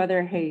least 2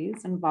 other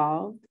HAYs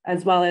involved,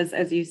 as well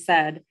as you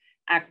said,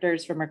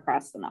 actors from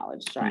across the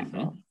knowledge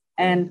triangle.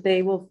 And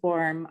they will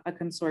form a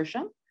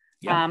consortium.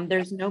 Yeah.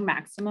 There's no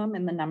maximum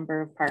in the number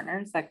of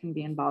partners that can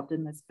be involved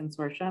in this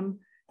consortium.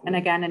 And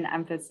again, an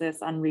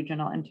emphasis on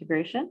regional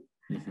integration.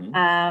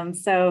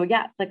 So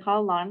yeah, the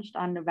call launched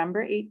on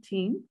November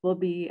 18th.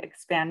 We'll be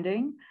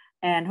expanding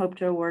and hope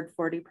to award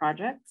 40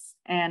 projects.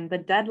 And the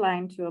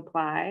deadline to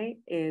apply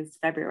is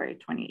February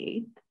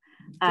 28th.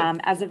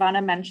 As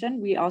Ivana mentioned,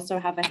 we also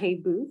have a HAY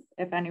booth.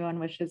 If anyone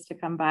wishes to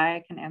come by,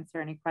 I can answer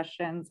any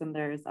questions, and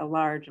there's a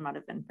large amount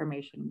of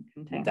information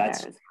contained there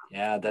as well.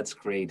 Yeah, that's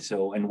great.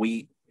 So, and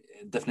we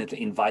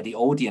definitely invite the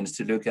audience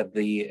to look at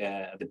the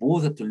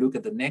booth, to look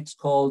at the next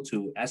call,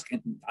 to ask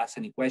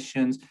any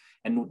questions,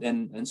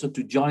 and so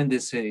to join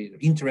this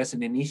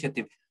interesting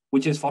initiative,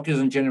 which is focused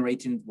on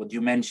generating what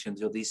you mentioned,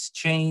 so this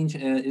change,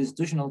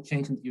 institutional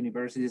change in the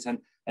universities,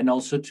 and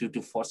also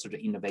to foster the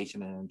innovation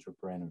and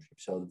entrepreneurship.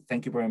 So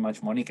thank you very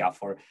much, Monica,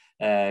 for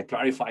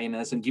clarifying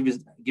us and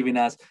giving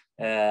us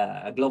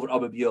a global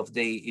overview of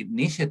the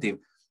initiative.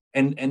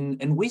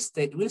 And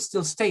we'll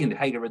still stay in the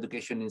higher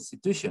education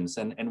institutions,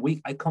 and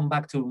I come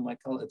back to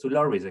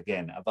Loris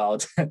again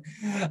about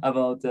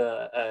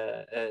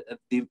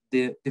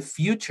the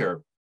future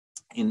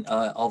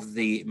of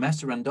the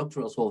master and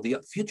doctoral school, the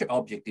future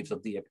objectives of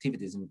the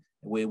activities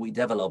we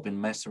develop in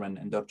master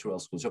and doctoral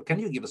school. So can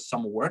you give us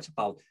some words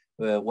about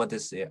what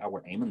is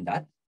our aim in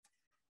that?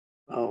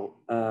 Well,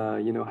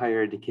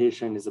 higher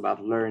education is about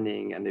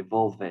learning and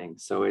evolving,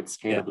 so it's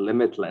kind of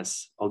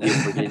limitless, all the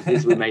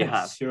opportunities we may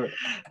have. Sure.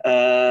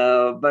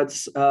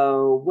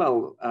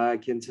 Well, I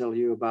can tell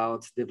you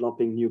about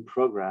developing new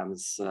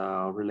programs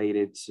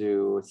related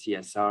to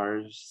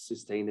CSR,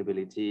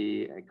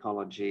 sustainability,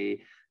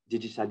 ecology,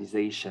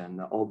 digitalization,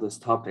 all those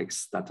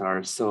topics that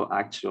are so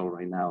actual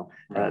right now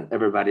that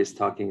everybody's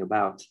talking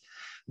about.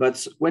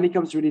 But when it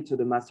comes really to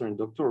the master and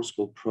doctoral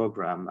school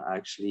program,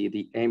 actually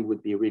the aim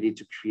would be really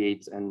to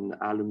create an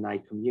alumni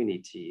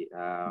community.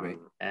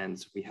 And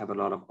we have a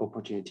lot of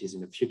opportunities in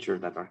the future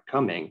that are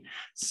coming.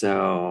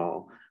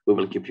 So we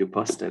will keep you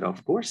posted,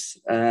 of course.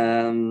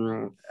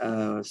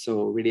 So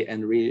really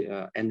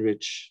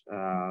enrich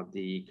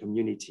the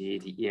community,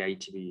 the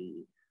EIT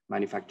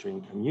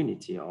manufacturing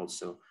community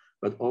also,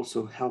 but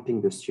also helping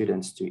the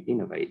students to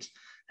innovate,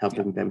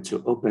 helping them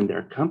to open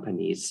their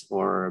companies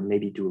or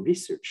maybe do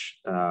research.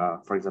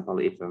 For example,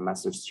 if a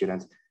master's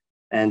student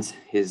ends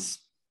his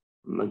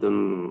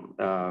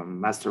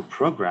master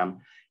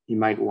program, he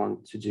might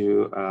want to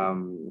do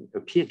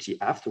a PhD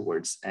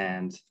afterwards.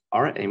 And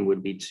our aim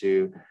would be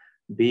to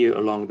be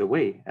along the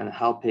way and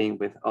helping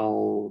with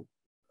all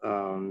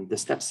the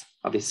steps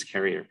of his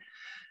career.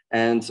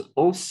 And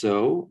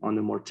also on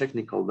a more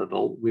technical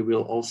level, we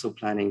are also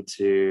planning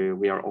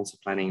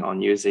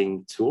on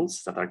using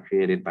tools that are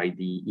created by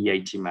the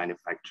EIT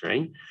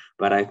manufacturing.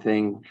 But I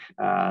think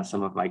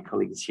some of my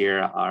colleagues here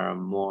are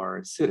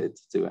more suited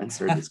to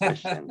answer this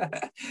question.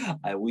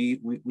 we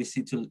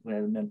see to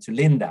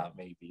Linda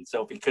maybe.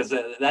 So because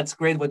that's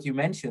great what you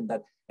mentioned,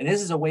 that, and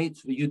this is a way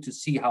for you to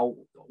see how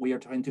we are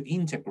trying to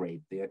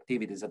integrate the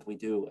activities that we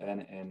do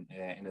and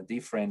in a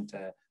different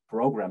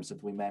programs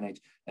that we manage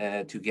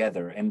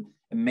together. And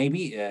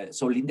maybe,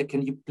 so Linda,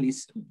 can you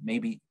please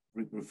maybe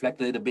reflect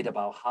a little bit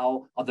about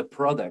how other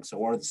products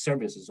or the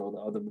services or the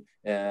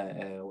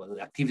other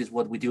activities,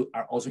 what we do,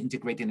 are also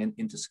integrated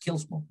into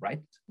SkillsMove,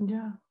 right?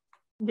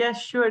 Yeah,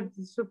 sure.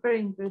 It's super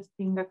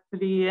interesting,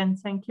 actually. And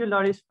thank you,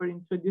 Loris, for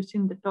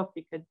introducing the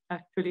topic,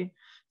 actually.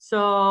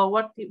 So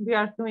what we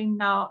are doing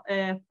now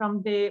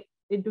from the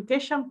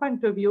education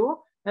point of view,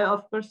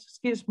 of course,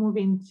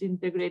 SkillsMove is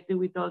integrated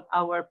with all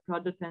our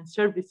products and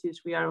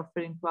services we are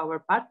offering to our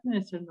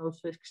partners and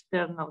also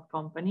external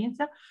companies.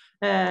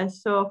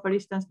 So, for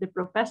instance, the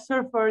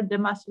professor for the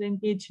master and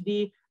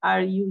PhD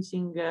are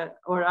using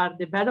or are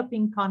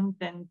developing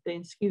content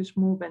in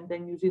SkillsMove and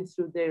then using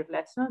through their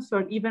lessons,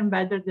 or even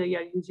better, they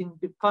are using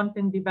the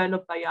content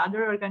developed by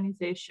other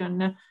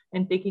organizations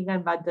and taking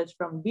advantage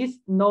from this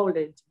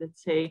knowledge,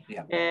 let's say.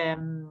 Yeah.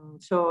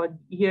 So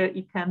here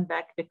it comes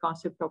back the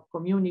concept of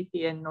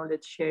community and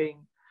knowledge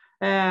sharing.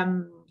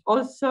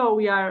 Also,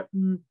 we are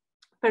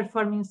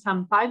performing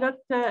some pilot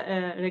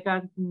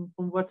regarding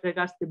what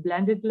regards the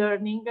blended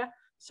learning.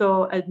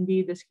 So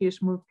indeed, the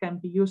SkillsMove can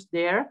be used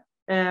there.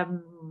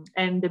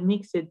 And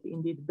mix it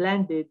indeed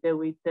blended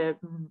with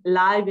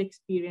live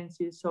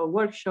experiences, so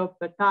workshop,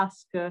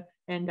 task,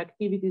 and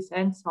activities,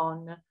 and so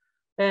on.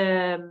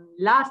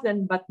 Last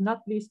but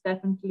not least,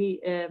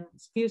 definitely,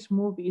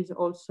 SkillsMove is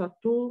also a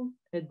tool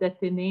that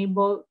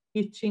enable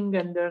teaching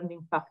and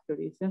learning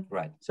factories.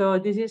 Right. So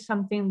this is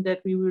something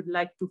that we would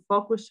like to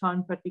focus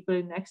on,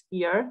 particularly next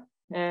year,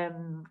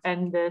 and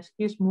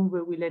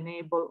SkillsMove will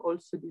enable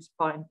also this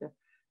point.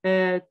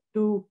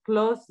 To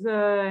close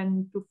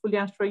and to fully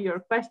answer your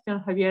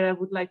question, Javier, I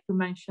would like to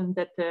mention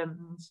that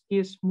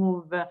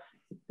SkillsMove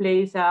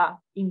plays an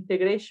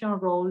integration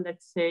role,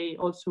 let's say,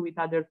 also with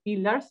other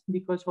pillars,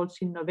 because also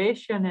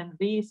innovation and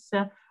RIS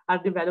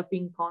are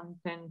developing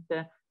content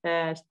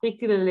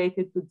strictly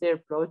related to their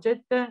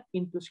project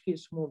into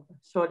SkillsMove.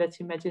 So let's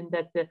imagine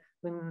that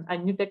when a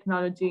new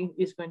technology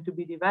is going to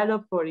be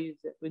developed, or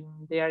when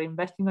they are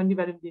investing on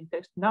developing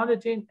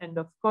technology, and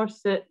of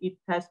course it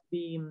must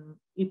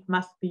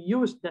be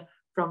used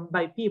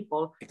by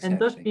people. Exactly. And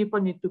those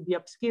people need to be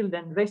upskilled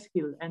and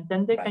reskilled, and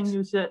then they can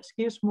use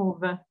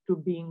SkillsMove to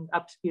being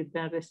upskilled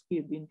and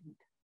reskilled indeed.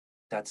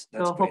 That's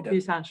so great. Hope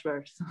this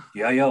answers.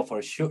 Yeah,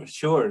 for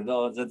sure.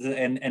 No,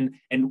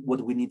 and what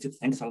we need to,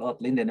 thanks a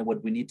lot, Linda. And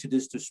what we need to do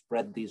is to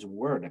spread this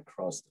word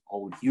across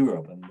all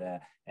Europe.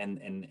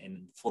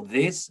 And for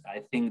this,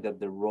 I think that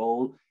the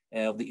role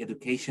of the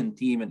education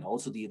team and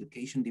also the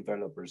education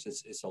developers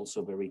is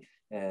also very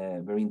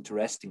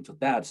interesting to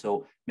that.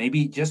 So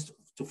maybe just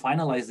to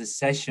finalize this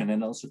session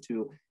and also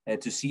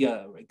to see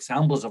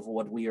examples of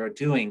what we are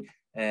doing.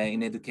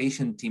 In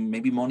education team,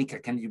 maybe Monica,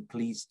 can you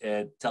please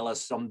tell us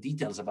some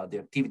details about the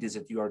activities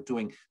that you are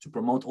doing to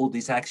promote all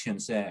these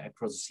actions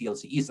across the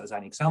CLCs? As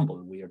an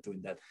example, we are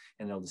doing that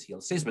in all the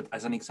CLCs, but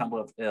as an example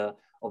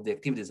of the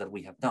activities that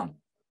we have done.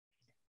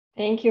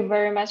 Thank you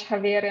very much,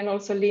 Javier, and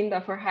also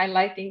Linda, for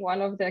highlighting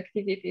one of the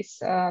activities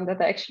that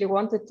I actually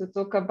wanted to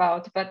talk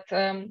about. But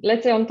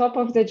let's say on top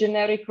of the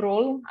generic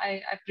role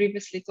I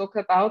previously talked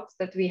about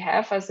that we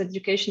have as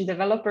education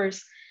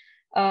developers,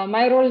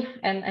 my role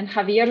and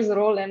Javier's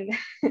role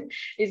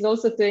is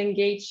also to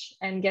engage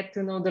and get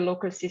to know the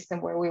local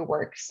system where we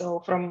work. So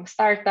from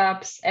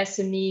startups,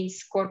 SMEs,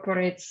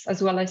 corporates,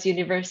 as well as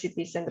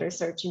universities and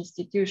research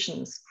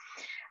institutions.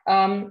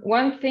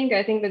 One thing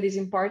I think that is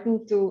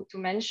important to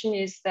mention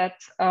is that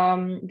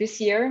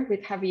this year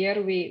with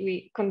Javier,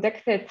 we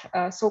conducted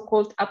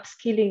so-called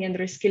upskilling and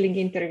reskilling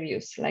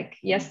interviews. Like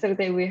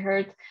yesterday, we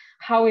heard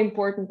how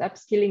important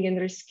upskilling and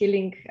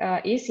reskilling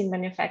is in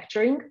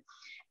manufacturing.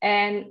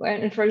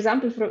 And for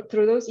example,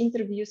 through those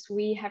interviews,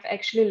 we have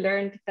actually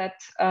learned that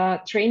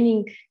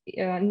training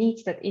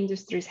needs that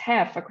industries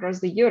have across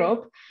the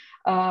Europe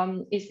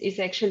is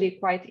actually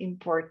quite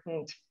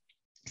important.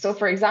 So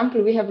for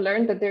example, we have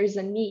learned that there is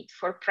a need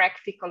for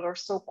practical or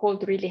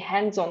so-called really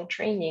hands-on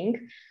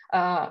training,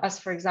 as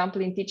for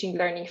example, in teaching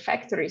learning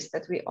factories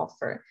that we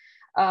offer.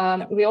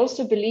 We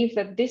also believe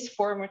that this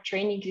form of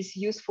training is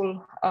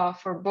useful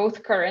for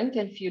both current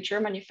and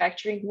future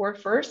manufacturing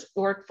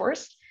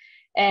workforce.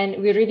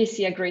 And we really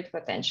see a great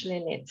potential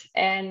in it.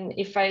 And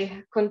if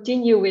I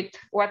continue with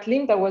what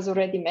Linda was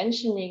already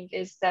mentioning,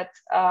 is that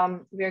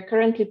we are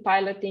currently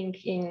piloting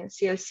in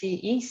CLC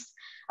East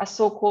a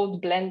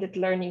so-called blended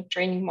learning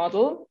training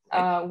model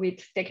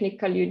with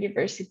Technical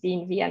University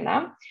in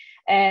Vienna.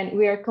 And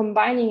we are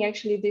combining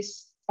actually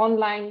these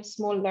online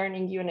small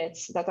learning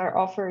units that are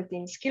offered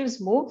in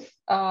SkillsMove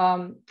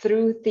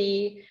through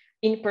the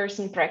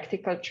in-person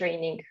practical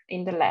training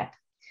in the lab.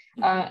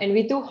 And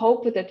we do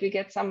hope that we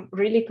get some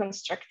really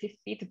constructive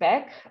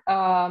feedback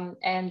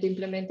and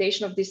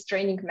implementation of this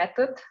training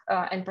method.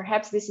 And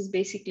perhaps this is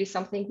basically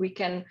something we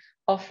can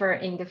offer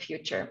in the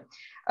future.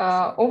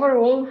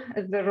 Overall,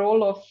 the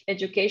role of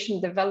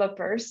education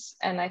developers,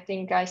 and I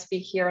think I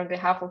speak here on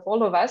behalf of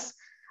all of us,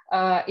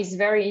 is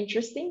very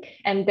interesting.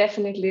 And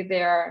definitely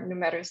there are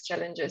numerous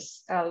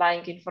challenges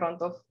lying in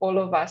front of all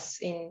of us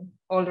in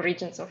all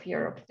regions of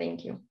Europe.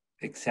 Thank you.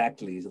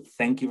 Exactly. So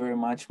thank you very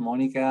much,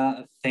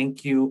 Monica.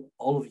 Thank you,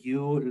 all of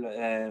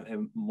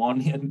you,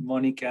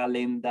 Monica,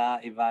 Linda,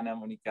 Ivana,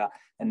 Monica,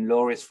 and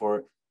Loris,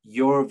 for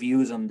your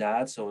views on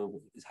that.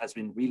 So it has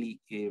been really,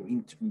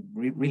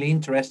 really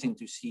interesting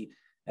to see,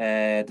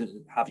 to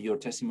have your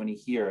testimony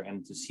here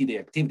and to see the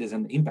activities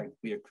and the impact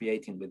we are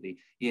creating with the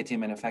EIT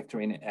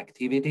manufacturing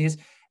activities.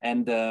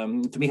 And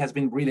to me, it has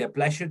been really a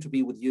pleasure to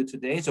be with you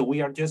today. So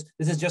we are just,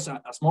 this is just a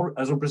small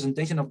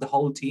representation of the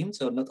whole team.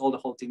 So not all the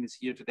whole team is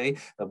here today,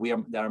 but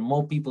there are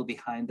more people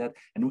behind that.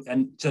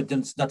 And so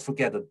don't not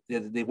forget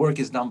that the work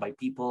is done by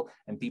people,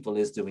 and people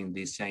is doing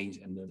this change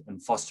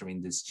and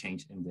fostering this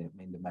change in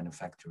the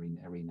manufacturing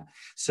arena.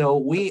 So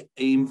we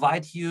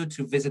invite you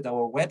to visit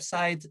our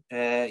website,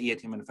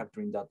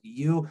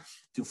 eitmanufacturing.eu,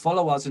 to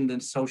follow us in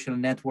the social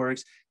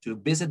networks, to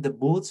visit the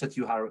booths that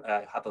you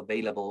have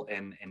available,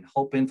 and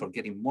hoping for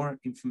getting more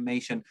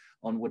information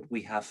on what we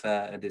have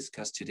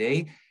discussed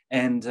today.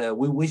 And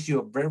we wish you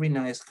a very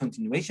nice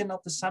continuation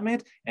of the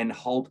summit, and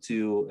hope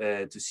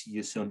to see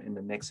you soon in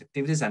the next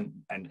activities. And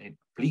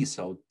please,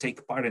 so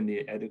take part in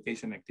the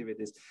education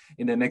activities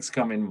in the next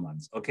coming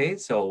months. Okay,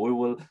 so we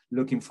will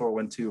looking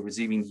forward to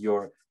receiving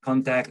your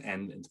contact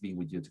and to be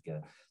with you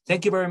together.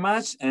 Thank you very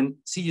much, and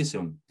see you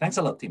soon. Thanks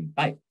a lot, team.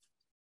 Bye.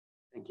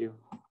 Thank you.